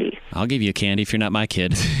my candy? I'll give you candy if you're not my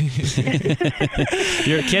kid.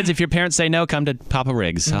 Your kids, if your parents say no, come to Papa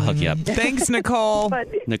Riggs. I'll hook you up. Thanks, Nicole.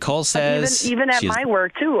 Nicole says even at my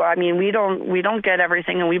work too. I mean, we don't get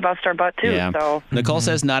everything, and we bust our butt too. Yeah. So Nicole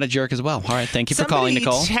says not a jerk as well. All right, thank you for calling,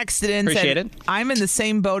 Nicole. Somebody texted in and Appreciate said, it. I'm in the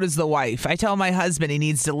same boat as the wife. I tell my husband he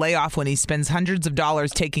needs to lay off when he spends hundreds of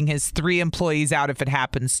dollars taking his 3 employees out if it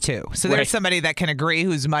happens too. So there's somebody that can agree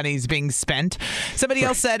whose money's being spent. Somebody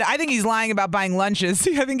else said, I think he's lying about buying lunches.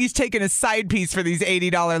 I think he's taking a side piece for these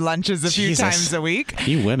 $80 lunches a few times a week.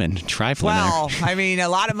 You women, trifling Well, there. I mean, a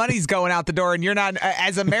lot of money's going out the door, and you're not,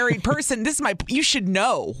 as a married person, you should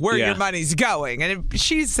know where your money's going. And if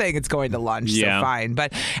she's saying it's going to lunch, so fine.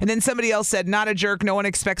 And then somebody else said, not a jerk. No one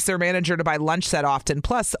expects their manager to buy lunch that often.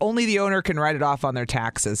 Plus, only the owner can write it off on their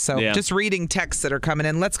taxes. So just reading texts that are coming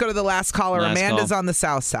in. Let's go to the last caller. Amanda's on the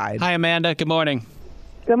south side. Hi, Amanda. Good morning.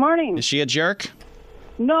 Good morning. Is she a jerk?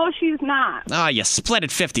 No, she's not. Oh, you split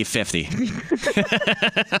it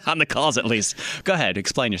 50-50. On the calls, at least. Go ahead.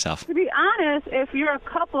 Explain yourself. To be honest, if you're a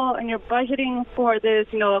couple and you're budgeting for this,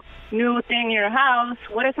 new thing in your house,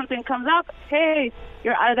 what if something comes up? Hey,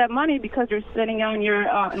 you're out of that money because you're spending on your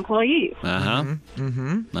employees. Uh-huh.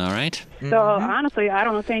 Mm-hmm. All right. So, honestly, I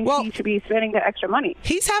don't think he should be spending the extra money.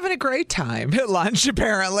 He's having a great time at lunch,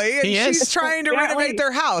 apparently. And she's trying to renovate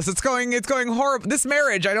their house. It's going horrible. This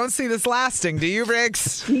marriage, I don't see this lasting. Do you,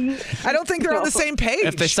 Riggs? I don't think they're on the same page.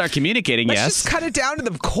 If they start communicating, Let's just cut it down to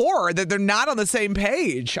the core that they're not on the same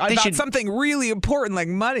page about something really important like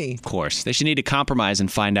money. Of course. They should need to compromise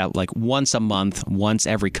and find out like once a month, once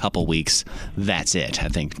every couple weeks. That's it. I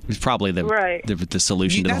think it's probably the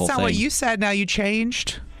solution to the whole thing. That's not what you said. Now you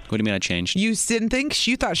changed. What do you mean I changed? You didn't think?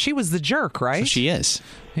 You thought she was the jerk, right? So she is.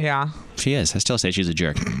 Yeah. She is. I still say she's a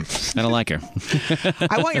jerk. I don't like her.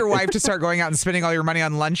 I want your wife to start going out and spending all your money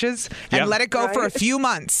on lunches and let it go for a few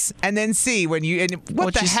months and then see when you. And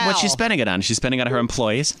what the hell? What's she spending it on? She's spending it on her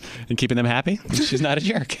employees and keeping them happy? She's not a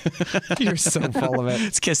jerk. You're so full of it.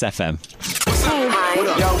 It's Kiss FM.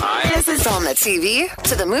 Hi. This is on the TV,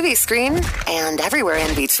 to the movie screen, and everywhere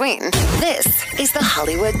in between. This is the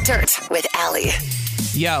Hollywood Dirt with Allie.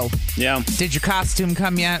 Yo. Yeah. Did your costume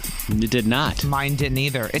come yet? It did not. Mine didn't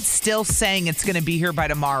either. It's still saying it's going to be here by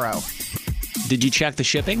tomorrow. Did you check the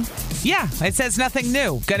shipping? Yeah, it says nothing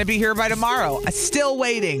new. Going to be here by tomorrow. Still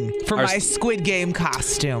waiting for my Squid Game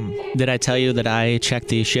costume. Did I tell you that I checked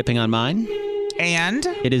the shipping on mine? And?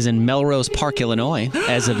 It is in Melrose Park, Illinois,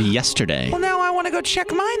 as of yesterday. Well, now I want to go check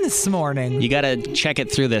mine this morning. You got to check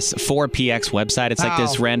it through this 4PX website. It's like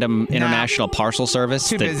this random international parcel service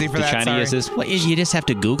Too busy for that, China uses. Well, you just have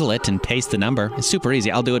to Google it and paste the number. It's super easy.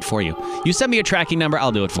 I'll do it for you. You send me your tracking number,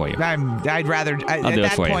 I'll do it for you. I'd rather, at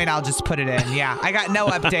that point, I'll just put it in. Yeah, I got no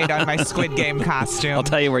update on my Squid Game costume. I'll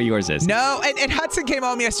tell you where yours is. No, and Hudson came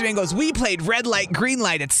home yesterday and goes, we played red light, green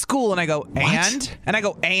light at school. And I go, and? And I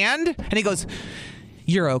go, and? And he goes,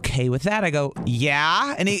 you're okay with that? I go,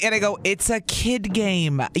 yeah. And I go, it's a kid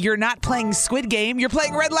game. You're not playing Squid Game. You're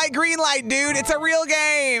playing red light, green light, dude. It's a real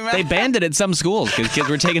game. They banned it at some schools because kids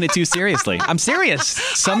were taking it too seriously. I'm serious.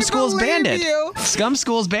 Some schools banned it. Some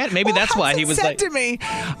schools banned it. Maybe that's why he was said like. to me,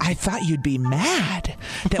 I thought you'd be mad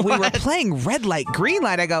that we were playing red light, green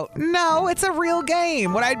light. I go, no, it's a real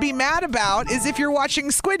game. What I'd be mad about is if you're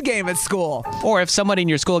watching Squid Game at school. Or if somebody in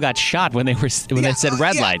your school got shot when they said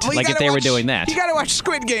red light, well, like if they were doing that. You got to watch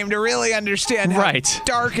Squid Game to really understand how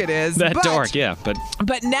dark it is. Dark, yeah.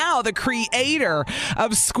 But now the creator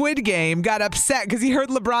of Squid Game got upset because he heard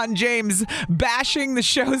LeBron James bashing the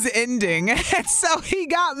show's ending. And so he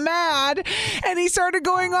got mad and he started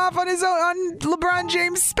going off on his own on LeBron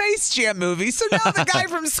James' Space Jam movie. So now the guy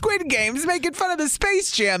from Squid Game's making fun of the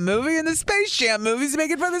Space Jam movie, and the Space Jam movie's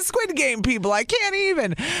making fun of the Squid Game people. I can't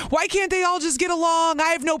even. Why can't they all just get along? I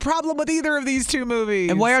have no problem with either of these two movies.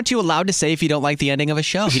 And why aren't you allowed to say if you don't like the ending ending of a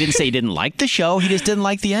show. He didn't say he didn't like the show. He just didn't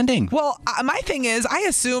like the ending. Well, my thing is, I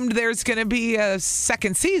assumed there's going to be a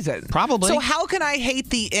second season. Probably. So how can I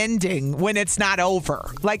hate the ending when it's not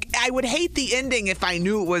over? Like, I would hate the ending if I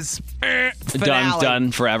knew it was finale.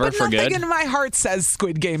 Done forever, but for good. Nothing in my heart says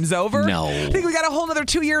Squid Game's over. No. I think we got a whole other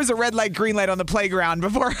 2 years of red light, green light on the playground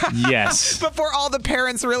before Yes. before all the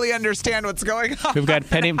parents really understand what's going on. We've got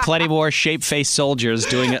plenty more shape-faced soldiers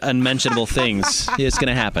doing unmentionable things. It's going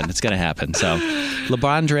to happen. It's going to happen. So,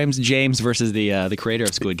 LeBron James versus the creator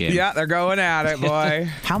of Squid Game. Yeah, they're going at it, boy.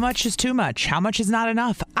 How much is too much? How much is not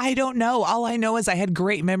enough? I don't know. All I know is I had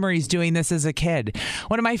great memories doing this as a kid.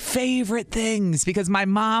 One of my favorite things, because my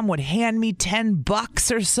mom would hand me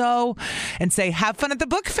 $10 or so and say, have fun at the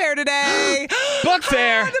book fair today. Book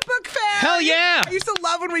fair. The book fair. Hell yeah. I used to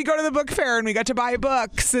love when we go to the book fair and we got to buy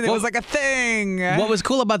books and it was like a thing. What was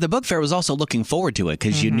cool about the book fair was also looking forward to it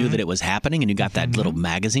because you knew that it was happening and you got that little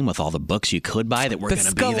magazine with all the books you could buy that were going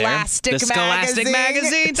to be there. The Scholastic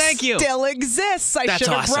magazine. Thank you. Still exists. I should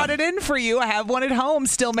have brought it in for you. I have one at home,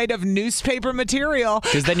 still made of newspaper material.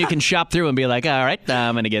 Because then you can shop through and be like, all right,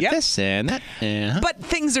 I'm going to get this and that. But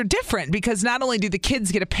things are different because not only do the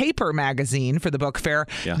kids get a paper magazine for the book fair,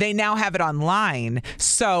 they now have it online.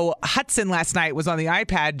 So Hudson last night was on the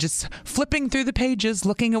iPad just flipping through the pages,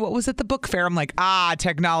 looking at what was at the book fair. I'm like,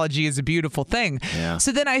 technology is a beautiful thing. Yeah.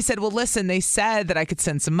 So then I said, well, listen, they said that I could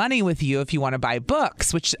send some money with you if you want to buy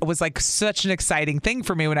books, which was like such an exciting thing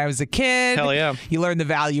for me when I was a kid. Hell yeah. You learn the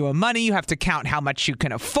value of money. You have to count how much you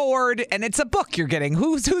can afford. And it's a book you're getting.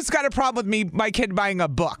 Who's got a problem with my kid buying a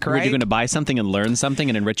book, right? Were you going to buy something and learn something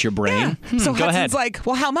and enrich your brain? Yeah. So go Hudson's ahead. like,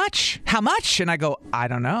 well, how much? How much? And I go, I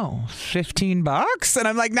don't know, $15? And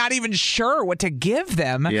I'm like, not even sure what to give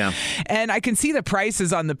them. Yeah. And I can see the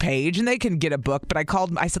prices on the page and they can get a book. But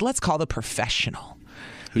I said, let's call the professional.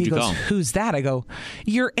 Who'd you call? Who's that? I go,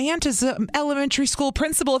 your aunt is an elementary school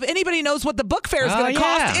principal. If anybody knows what the book fair is going to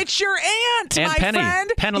cost, it's your aunt, Aunt my Penny.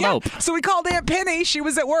 friend. Penelope. Yeah. So we called Aunt Penny. She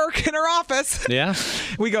was at work in her office. Yeah.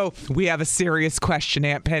 We go, we have a serious question,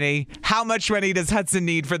 Aunt Penny. How much money does Hudson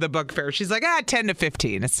need for the book fair? She's like, 10 to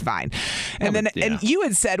 15. It's fine. And and you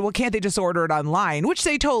had said, well, can't they just order it online? Which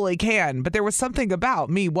they totally can. But there was something about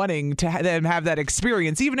me wanting to them have that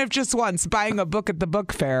experience, even if just once, buying a book at the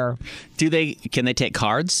book fair. Can they take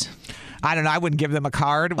cards? I don't know. I wouldn't give them a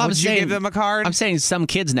card. Would you give them a card? I'm saying some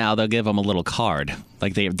kids now, they'll give them a little card.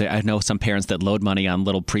 Like I know some parents that load money on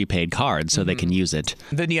little prepaid cards so they can use it.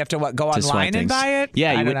 Then you have to go online and buy it?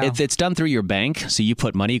 Yeah, it's done through your bank. So you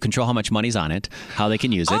put money, you control how much money's on it, how they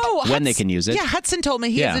can use it, when they can use it. Yeah, Hudson told me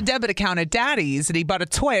he has a debit account at Daddy's and he bought a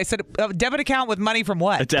toy. I said, a debit account with money from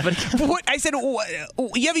what? A debit account? What? I said,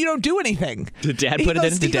 you don't do anything. Did Dad put it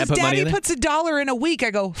in? Did Dad put money in? Daddy puts $1 in a week. I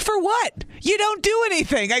go, for what? You don't do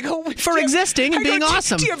anything. I go, for existing and being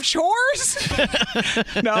awesome. Do you have chores?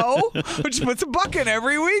 No. Which puts $1 in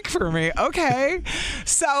every week for me. Okay.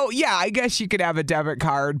 So, yeah, I guess you could have a debit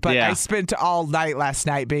card, but I spent all night last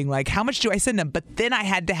night being like, how much do I send them? But then I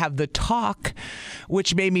had to have the talk,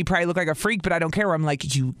 which made me probably look like a freak, but I don't care. I'm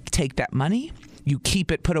like, you take that money, you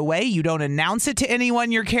keep it put away. You don't announce it to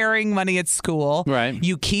anyone you're carrying money at school. Right.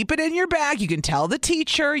 You keep it in your bag. You can tell the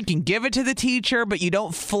teacher. You can give it to the teacher, but you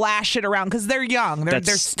don't flash it around because they're young. They're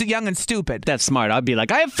young and stupid. That's smart. I'd be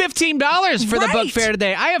like, I have $15 for the book fair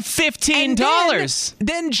today. I have $15.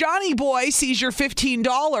 Then Johnny Boy sees your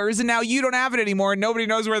 $15 and now you don't have it anymore and nobody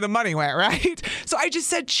knows where the money went, right? So I just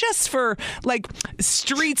said, just for like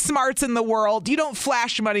street smarts in the world, you don't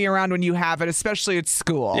flash money around when you have it, especially at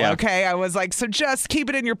school. Yeah. Okay. I was like, so just keep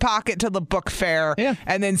it in your pocket till the book fair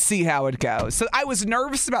and then see how it goes. So I was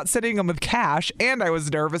nervous about sending them with cash and I was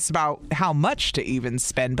nervous about how much to even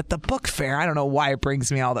spend. But the book fair, I don't know why it brings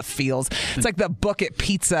me all the feels. It's like the book at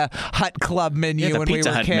Pizza Hut Club menu when Pizza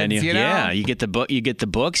we were Hut kids. Menu. You know? Yeah, you get the book. You get the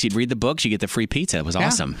books. You'd read the books. You get the free pizza. It was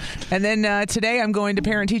awesome. And then today I'm going to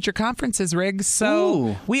parent-teacher conferences, Riggs.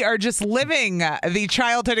 So we are just living the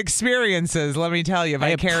childhood experiences, let me tell you,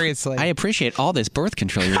 vicariously. I appreciate all this birth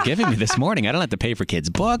control you're giving me this morning. I don't have to pay for kids'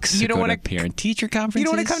 books. You don't want to parent-teacher conferences? You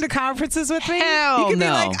don't want to come to conferences with me? Hell you can no.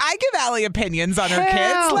 be like, I give Allie opinions on her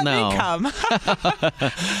kids. Let me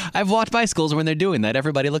come. I've walked by schools when they're doing that.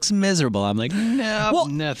 Everybody looks miserable. I'm like,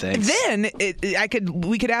 no thanks. Then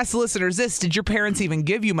we could ask the listeners this: did your parents even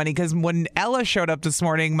give you money? Because when Ella showed up this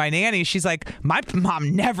morning, my nanny, she's like, my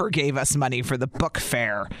mom never gave us money for the book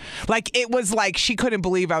fair. Like it was like she couldn't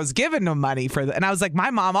believe I was giving them money for and I was like,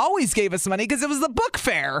 my mom always gave us money because it was the book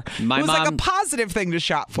fair. It was like a positive positive thing to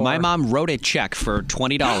shop for. My mom wrote a check for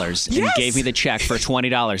 $20 and gave me the check for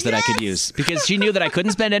 $20 that I could use because she knew that I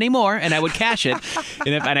couldn't spend any more and I would cash it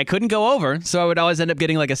and I couldn't go over. So I would always end up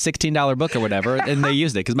getting like a $16 book or whatever, and they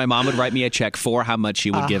used it because my mom would write me a check for how much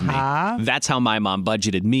she would give me. That's how my mom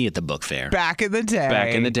budgeted me at the book fair. Back in the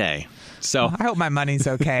day. So I hope my money's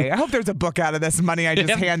okay. I hope there's a book out of this money I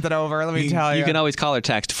just handed over. Let me tell you. You can always call or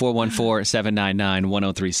text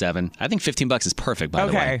 414-799-1037. I think $15 is perfect, by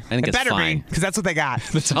the way. I think it's better fine. because that's what they got.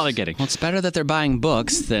 That's all they're getting. Well, it's better that they're buying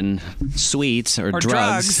books than sweets or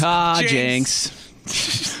drugs. Jinx.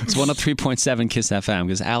 It's 103.7 Kiss FM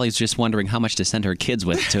because Allie's just wondering how much to send her kids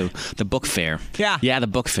with to the book fair. Yeah, the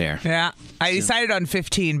book fair. Yeah, I decided on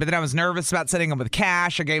 15, but then I was nervous about sending them with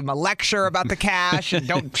cash. I gave them a lecture about the cash and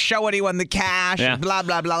don't show anyone the cash and blah,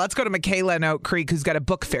 blah, blah. Let's go to Michaela in Oak Creek who's got a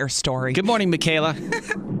book fair story. Good morning, Michaela.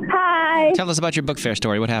 Hi. Tell us about your book fair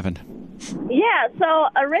story. What happened? Yeah, so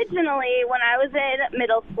originally when I was in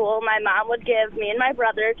middle school, my mom would give me and my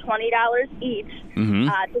brother $20 each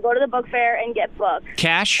to go to the book fair and get books.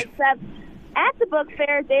 Cash? Except at the book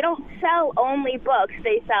fair, they don't sell only books.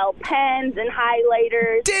 They sell pens and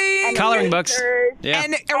highlighters. And coloring books.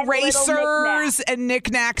 And erasers and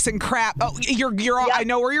knickknacks and crap. Oh, you're all, I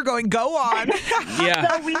know where you're going. Go on.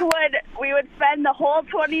 So we would spend the whole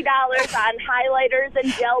 $20 on highlighters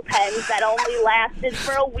and gel pens that only lasted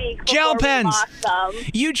for a week. Gel pens. We lost them.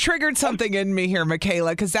 You triggered something in me here,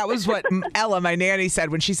 Michaela, because that was what Ella, my nanny, said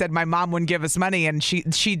when she said my mom wouldn't give us money, and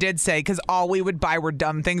she did say because all we would buy were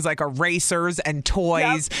dumb things like erasers and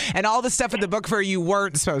toys and all the stuff at the book fair you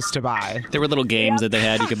weren't supposed to buy. There were little games that they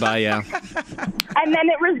had you could buy, And then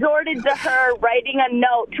it resorted to her writing a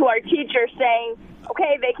note to our teacher saying,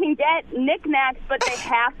 okay, they can get knickknacks, but they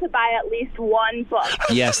have to buy at least one book.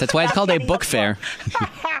 Yes, that's why it's called a book fair.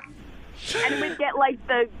 And we'd get like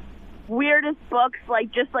the weirdest books,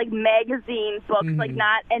 like just like magazine books, like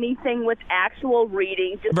not anything with actual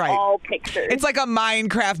reading, just all pictures. It's like a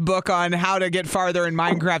Minecraft book on how to get farther in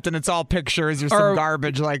Minecraft, and it's all pictures or some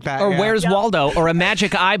garbage like that. Or Where's Waldo, or a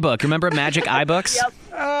Magic Eye book. Remember Magic Eye books? Yep.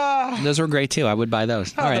 Those were great too. I would buy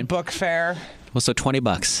those. All right. The book fair. Well, so $20.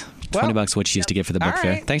 $20 what you used to get for the book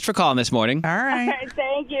fair. Thanks for calling this morning. All right.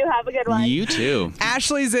 Thank you. Have a good one. You too.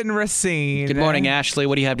 Ashley's in Racine. Good morning, Ashley.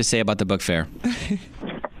 What do you have to say about the book fair?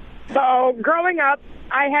 So, growing up,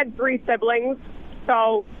 I had 3 siblings,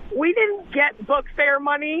 so we didn't get book fair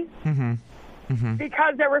money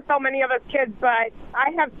because there were so many of us kids, but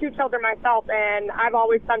I have 2 children myself, and I've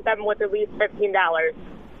always sent them with at least $15.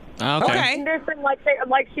 Okay. And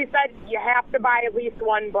like she said, you have to buy at least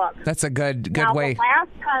one book. That's a good now, way. The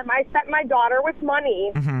last time I sent my daughter with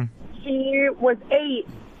money, she was 8,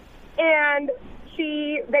 and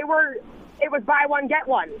it was buy one, get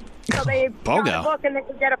one. So they got a book and they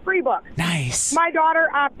could get a free book. Nice. My daughter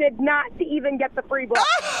opted not to even get the free book.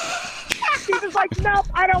 She was like, nope,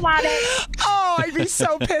 I don't want it. Oh, I'd be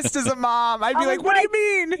so pissed as a mom. I'd be like, what do you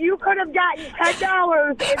mean? You could have gotten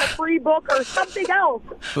 $10 in a free book or something else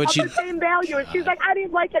of the same value. And she's like, I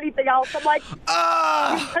didn't like anything else. I'm like,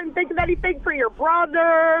 you couldn't think of anything for your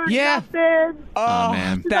brother? Nothing. Oh,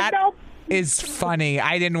 man. That is funny.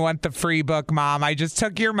 I didn't want the free book, Mom. I just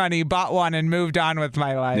took your money, bought one, and moved on with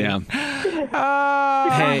my life. Yeah.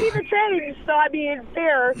 I see the change, so I mean,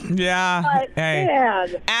 fair. Yeah. But,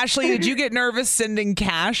 man. Ashley, did you get nervous sending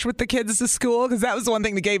cash with the kids to school? Because that was the one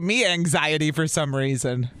thing that gave me anxiety for some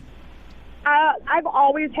reason. I've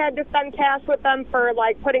always had to send cash with them for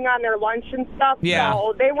like putting on their lunch and stuff. Yeah.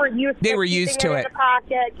 So they were used to to it in the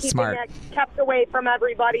pocket, keeping Smart. it kept away from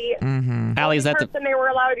everybody. Allie, is that the person they were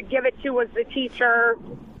allowed to give it to was the teacher.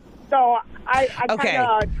 So I kind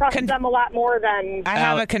of trust them a lot more than... I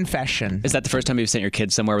have a confession. Is that the first time you've sent your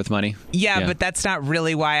kids somewhere with money? Yeah, but that's not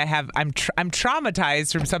really why I'm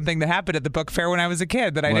traumatized from something that happened at the book fair when I was a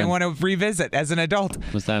kid that I didn't want to revisit as an adult.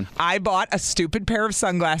 What's that? I bought a stupid pair of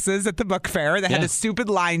sunglasses at the book fair that had the stupid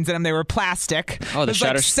lines in them. They were plastic. Oh, the it was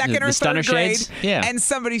like second or stunner third grade. shades? Yeah. And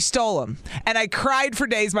somebody stole them. And I cried for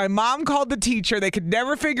days. My mom called the teacher. They could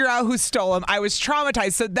never figure out who stole them. I was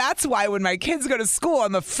traumatized. So that's why when my kids go to school,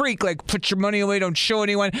 I'm a freak. Like, put your money away, don't show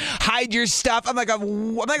anyone, hide your stuff. I'm like a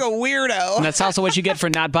weirdo. And that's also what you get for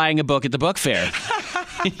not buying a book at the book fair.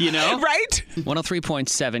 You know? Right?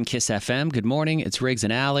 103.7 Kiss FM. Good morning. It's Riggs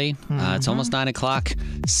and Alley. It's almost 9 o'clock.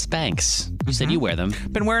 Spanx. You said you wear them.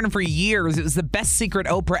 Been wearing them for years. It was the best secret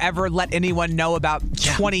Oprah ever let anyone know about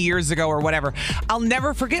 20 years ago or whatever. I'll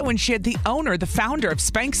never forget when she had the founder of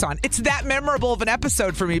Spanx on. It's that memorable of an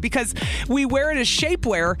episode for me because we wear it as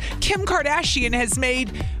shapewear. Kim Kardashian has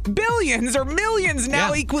made billions or millions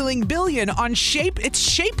now equaling billion on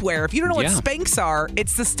it's shapewear. If you don't know what Spanx are,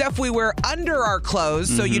 it's the stuff we wear under our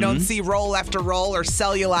clothes so you don't see Rolex cholesterol or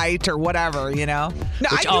cellulite or whatever, you know? No,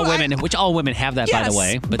 which all women have that, by the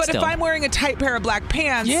way. But still. If I'm wearing a tight pair of black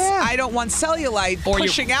pants, I don't want cellulite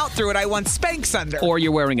pushing out through it. I want Spanx under. Or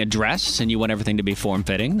you're wearing a dress and you want everything to be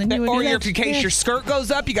form-fitting. Then you would in case your skirt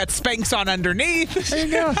goes up, you got Spanx on underneath. There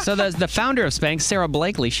you go. So the founder of Spanx, Sarah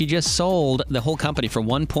Blakely, she just sold the whole company for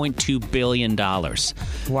 $1.2 billion. Wow.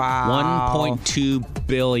 $1.2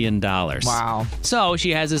 billion. Wow. So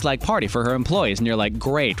she has this like party for her employees, and you're like,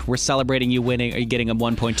 great, we're celebrating you winning. Are you getting a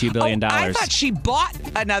 $1.2 billion? I thought she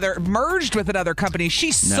merged with another company.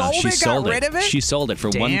 She sold it, got rid of it? She sold it for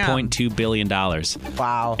 $1.2 billion.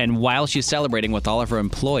 Wow. And while she's celebrating with all of her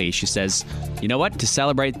employees, she says, you know what? To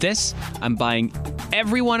celebrate this, I'm buying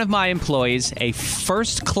every one of my employees a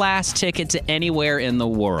first-class ticket to anywhere in the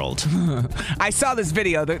world. I saw this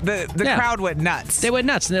video. The crowd went nuts. They went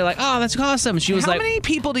nuts, and they're like, oh, that's awesome. She was How many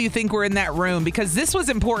people do you think were in that room? Because this was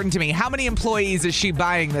important to me. How many employees is she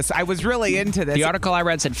buying this? I was really into this. The article I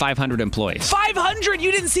read said 500 employees. 500?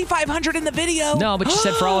 You didn't see 500 in the video? No, but she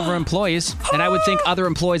said for all of her employees. And I would think other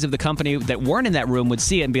employees of the company that weren't in that room would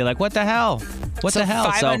see it and be like, what the hell? What the hell?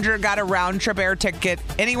 500 got a round-trip air ticket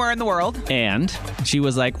anywhere in the world. And she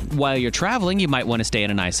was like, while you're traveling, you might want to stay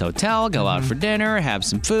in a nice hotel, go out for dinner, have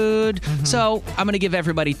some food. So I'm going to give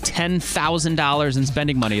everybody $10,000 in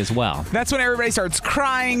spending money as well. That's when everybody starts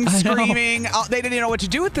crying, screaming. They didn't even know what to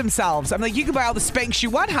do with themselves. I'm like, you can buy all the Spanx you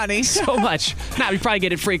want, honey. So much. Now, you probably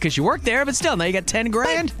get it free because you work there, but still, now you got 10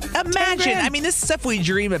 grand. But imagine, I mean, this is stuff we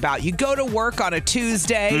dream about. You go to work on a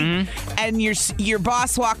Tuesday, and your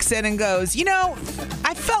boss walks in and goes, you know,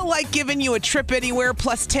 I felt like giving you a trip anywhere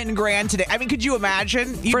plus 10 grand today. I mean, could you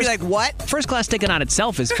imagine? You'd be like, what? First class ticket on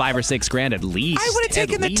itself is $5 or $6 grand at least. I would have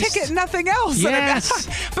taken the ticket and nothing else. Yes.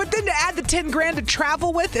 But then to add the 10 grand to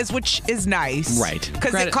travel with which is nice. Right.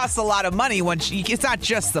 Because it costs a lot of money it's not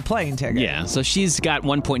just the plane ticket. Yeah. So she's got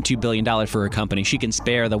 $1.2 billion for her company. She can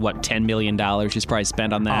spare the, $10 million she's probably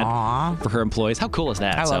spent on that for her employees. How cool is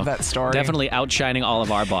that? I love that story. Definitely outshining all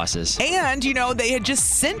of our bosses. And, they had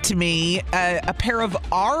just sent me a pair of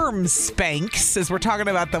arm Spanx, as we're talking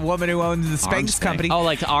about the woman who owns the Spanx company. Oh,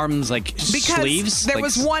 like arms, sleeves? There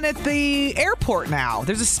was one at the airport now.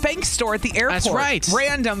 There's a Spanx store at the airport. That's right.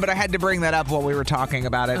 Random, but I had to bring that up while we were talking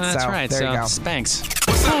about it. That's right. There you go. Spanx.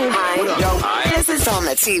 Hi. This is on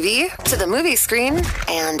the TV, to the movie screen,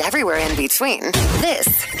 and everywhere in between. This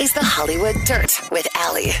is the Hollywood Dirt with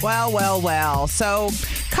Allie. Well. So,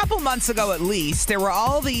 a couple months ago at least, there were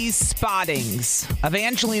all these spottings of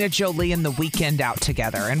Angelina Jolie and The Weeknd out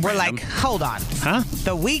together. And we're like, hold on. Huh?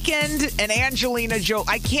 The Weeknd and Angelina Jolie.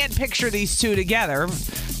 I can't picture these two together.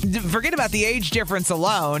 Forget about the age difference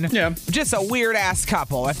alone. Yeah. Just a weird-ass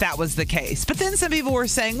couple, if that was the case. But then some people were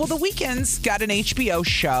saying, well, The Weeknd's got an HBO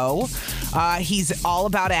show. He's all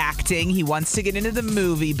about acting. He wants to get into the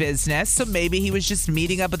movie business. So maybe he was just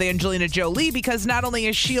meeting up with Angelina Jolie because not only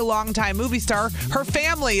is she a longtime movie star, her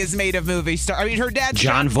family is made of movie stars. I mean, her dad's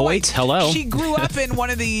John Voight. Hello. She grew up in one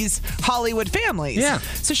of these Hollywood families. Yeah.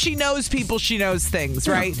 So she knows people. She knows things,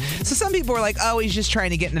 right? So some people were like, oh, he's just trying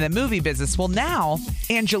to get into the movie business. Well, now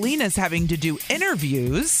Angelina's having to do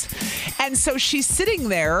interviews. And so she's sitting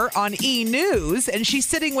there on E! News, and she's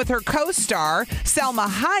sitting with her co-star, Salma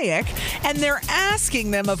Hayek, and they're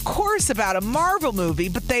asking them, of course, about a Marvel movie,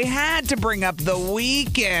 but they had to bring up The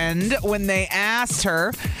Weeknd when they asked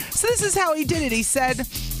her. So this is how he did it. He said,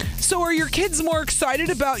 so are your kids more excited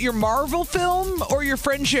about your Marvel film or your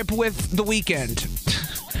friendship with The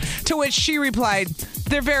Weeknd? To which she replied,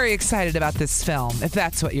 they're very excited about this film, if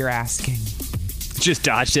that's what you're asking. Just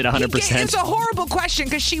dodged it 100%. It's a horrible question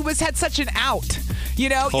because she had such an out.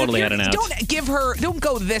 Totally had an out. Don't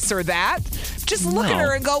go this or that. Just look at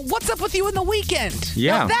her and go, what's up with you in The Weeknd?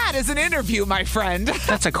 Yeah. Now that is an interview, my friend.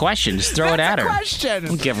 That's a question. Just throw it at her. That's a question.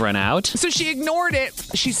 Don't give her an out. So she ignored it.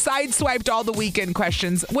 She sideswiped all the Weeknd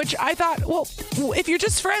questions, which I thought, well, if you're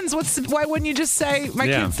just friends, why wouldn't you just say, my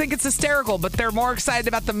kids think it's hysterical, but they're more excited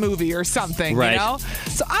about the movie or something, right.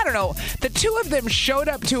 So I don't know. The two of them showed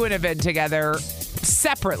up to an event together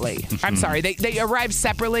separately. I'm sorry. They arrived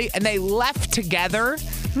separately and they left together.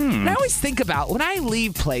 And I always think about when I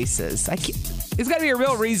leave places, it's got to be a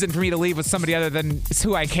real reason for me to leave with somebody other than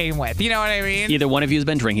who I came with. You know what I mean? Either one of you has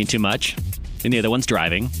been drinking too much and the other one's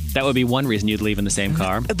driving. That would be one reason you'd leave in the same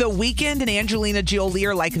car. The Weeknd and Angelina Jolie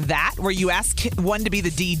are like that, where you ask one to be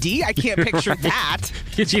the DD? I can't picture that.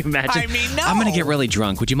 Could you imagine? I mean, no. I'm going to get really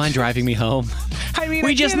drunk. Would you mind driving me home? I mean,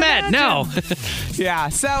 we just met. Imagine. No. Yeah,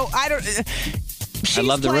 so I don't... I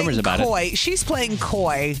love the rumors about it. She's playing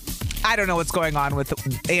coy. I don't know what's going on with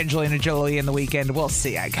Angelina Jolie and The Weeknd. We'll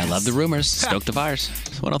see, I guess. I love the rumors. Stoke the fires.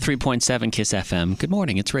 103.7 KISS FM. Good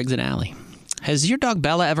morning. It's Riggs and Alley. Has your dog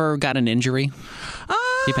Bella ever got an injury?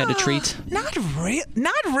 You've had to treat? Not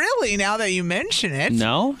really, now that you mention it.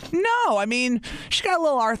 No? No, I mean, she got a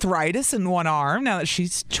little arthritis in one arm now that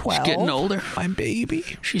she's 12. She's getting older. My baby.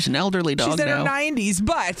 She's an elderly dog She's in now. her 90s,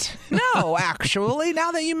 but no, actually,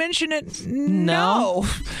 now that you mention it, no.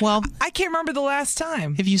 Well, I can't remember the last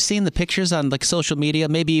time. Have you seen the pictures on like social media,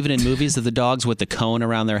 maybe even in movies, of the dogs with the cone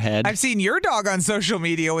around their head? I've seen your dog on social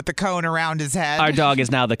media with the cone around his head. Our dog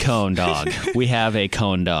is now the cone dog. We have a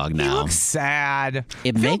cone dog now. He looks sad.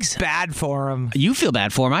 It makes bad for him. You feel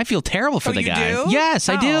bad for him. I feel terrible for the you guy. Do? Yes,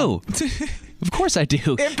 I do. Oh. Of course I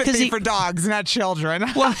do. Empathy for dogs, not children.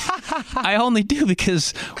 Well, I only do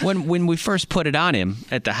because when we first put it on him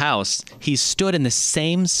at the house, he stood in the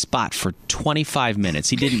same spot for 25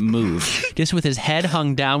 minutes. He didn't move. Just with his head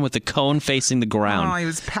hung down with the cone facing the ground. Oh, he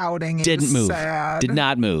was pouting. Didn't move. Sad. Did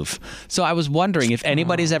not move. So I was wondering if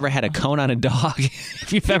anybody's ever had a cone on a dog.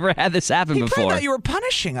 If you've ever had this happen He before. probably thought you were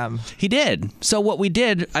punishing him. He did. So what we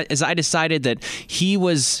did is I decided that he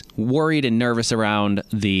was worried and nervous around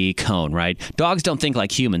the cone, right? Dogs don't think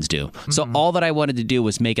like humans do. So all that I wanted to do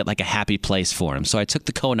was make it like a happy place for him. So I took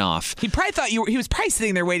the cone off. He probably thought he was probably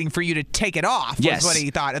sitting there waiting for you to take it off. Yes. Was what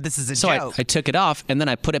he thought. This is a So joke. I took it off and then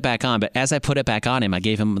I put it back on. But as I put it back on him, I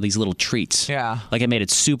gave him these little treats. Yeah. Like I made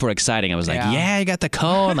it super exciting. I was like, yeah, you got the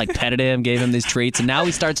cone. Like petted him, gave him these treats. And now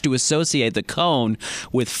he starts to associate the cone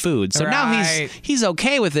with food. So now he's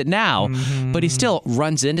okay with it now. But he still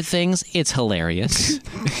runs into things. It's hilarious.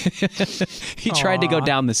 He tried to go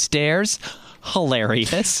down the stairs.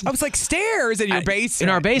 Hilarious. I was like, stairs in your basement.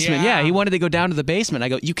 In our basement, yeah. He wanted to go down to the basement. I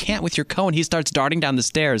go, you can't with your cone. He starts darting down the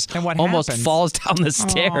stairs. And what almost happens? falls down the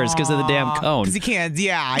stairs because of the damn cone. Because he can't,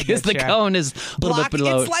 I Because the getcha. cone is a little bit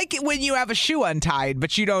below. It's like when you have a shoe untied,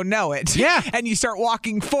 but you don't know it. Yeah. And you start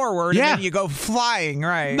walking forward, and then you go flying,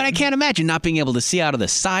 right? But I can't imagine not being able to see out of the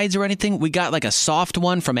sides or anything. We got like a soft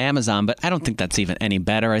one from Amazon, but I don't think that's even any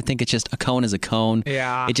better. I think it's just a cone is a cone.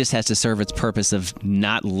 Yeah. It just has to serve its purpose of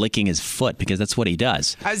not licking his foot because that's what he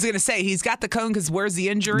does. I was going to say, he's got the cone because where's the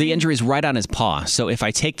injury? The injury is right on his paw. So if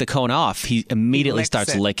I take the cone off, he immediately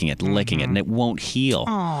starts licking it, and it won't heal.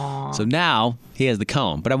 Aww. So now he has the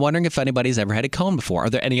cone. But I'm wondering if anybody's ever had a cone before. Are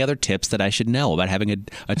there any other tips that I should know about having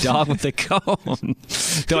a dog with a cone?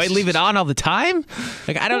 Do I leave it on all the time?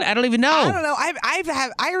 Like I don't even know. I don't know.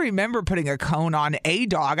 I remember putting a cone on a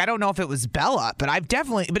dog. I don't know if it was Bella, but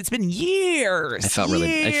it's been years. I felt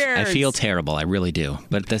really. I feel terrible. I really do.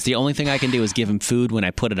 But that's the only thing I can do is give him food when I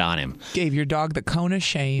put it on him. Gave your dog the cone of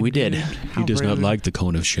shame. We did. He does not like the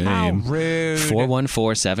cone of shame. How rude.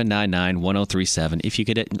 414-799-1037. If you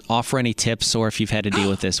could offer any tips or if you've had to deal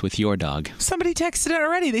with this with your dog. Somebody texted it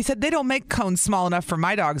already. They said they don't make cones small enough for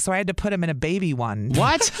my dog, so I had to put him in a baby one.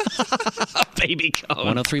 What? Baby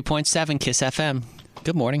cone. 103.7 KISS FM.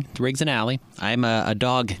 Good morning, Riggs and Alley. I'm a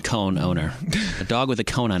dog cone owner. A dog with a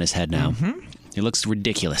cone on his head now. He looks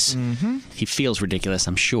ridiculous. He feels ridiculous,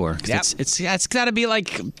 I'm sure. Yep. It's got to be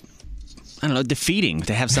like, I don't know, defeating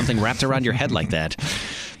to have something wrapped around your head like that.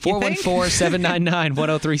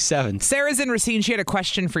 414-799-1037. Sarah's in Racine. She had a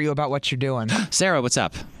question for you about what you're doing. Sarah, what's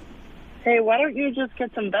up? Hey, why don't you just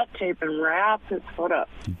get some duct tape and wrap his foot up?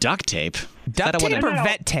 Duct tape? Duct tape or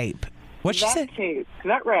vet tape? What'd she say? Vet tape.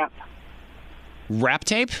 Vet wrap. Wrap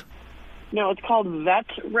tape? No, it's called vet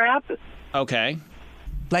wrap. Okay.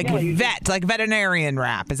 Like like veterinarian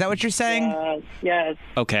wrap. Is that what you're saying? Yes.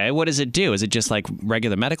 Okay, what does it do? Is it just like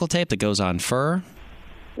regular medical tape that goes on fur?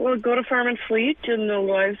 Well, go to Farm and Fleet in the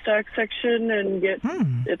livestock section and get,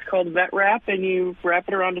 it's called vet wrap, and you wrap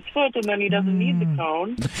it around his foot, and then he doesn't need the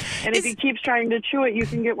cone. And if he keeps trying to chew it, you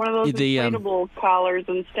can get one of those inflatable collars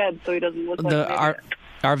instead, so he doesn't look like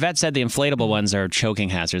Our vet said the inflatable ones are choking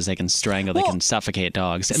hazards. They can strangle, they can suffocate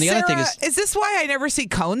dogs. And the other thing is this why I never see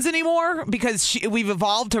cones anymore? Because we've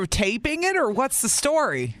evolved to taping it, or what's the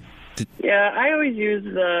story? Yeah, I always use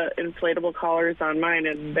the inflatable collars on mine,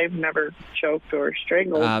 and they've never choked or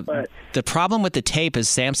strangled. But the problem with the tape is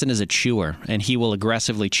Samson is a chewer, and he will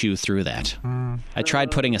aggressively chew through that. I tried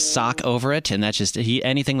putting a sock over it, and that's just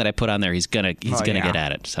anything that I put on there, he's gonna get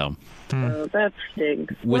at it. So. That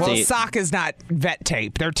stinks. Sock is not vet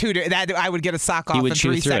tape. They're two. I would get a sock off in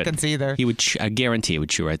 3 seconds either. He would. I guarantee he would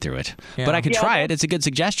chew right through it. Yeah. But I could try it. It's a good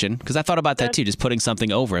suggestion because I thought about that too, just putting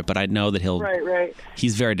something over it. But I know that he'll. Right.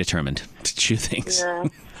 He's very determined to chew things. Yeah.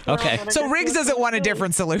 Okay. So Riggs doesn't want a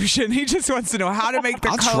different solution. He just wants to know how to make the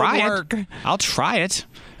cone work. I'll try it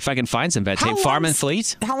if I can find some vet tape. Farm and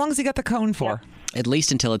Fleet. How long has he got the cone for? At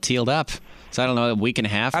least until it healed up. So I don't know, a week and a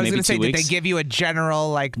half, maybe 2 weeks. Did they give you a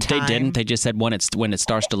general time? They didn't. They just said when it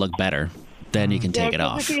starts to look better. then you can take it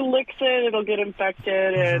off. If he licks it, it'll get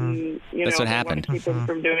infected, and That's what happened. Keep him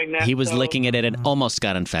from doing that. He was licking it, and it almost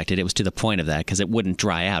got infected. It was to the point of that because it wouldn't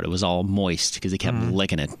dry out. It was all moist because he kept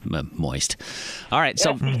licking it moist. All right,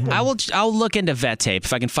 so I'll look into vet tape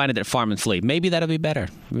if I can find it at Farm and Fleet. Maybe that'll be better.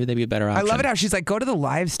 Maybe that'd be a better option. I love it how she's like, go to the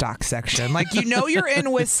livestock section. Like, you're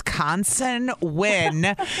in Wisconsin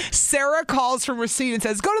when Sarah calls from Racine and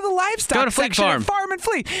says, go to the livestock section at Farm and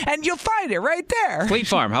Fleet, and you'll find it right there. Fleet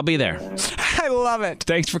Farm, I'll be there. I love it.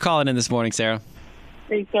 Thanks for calling in this morning, Sarah.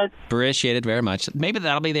 Thanks, guys. Appreciate it very much. Maybe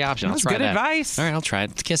that'll be the option. That's I'll try good that. advice. All right, I'll try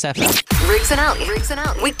it. It's Kiss FM. Riggs and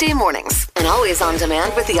Out. Weekday mornings. And always on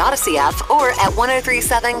demand with the Odyssey app or at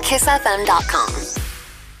 1037kissfm.com.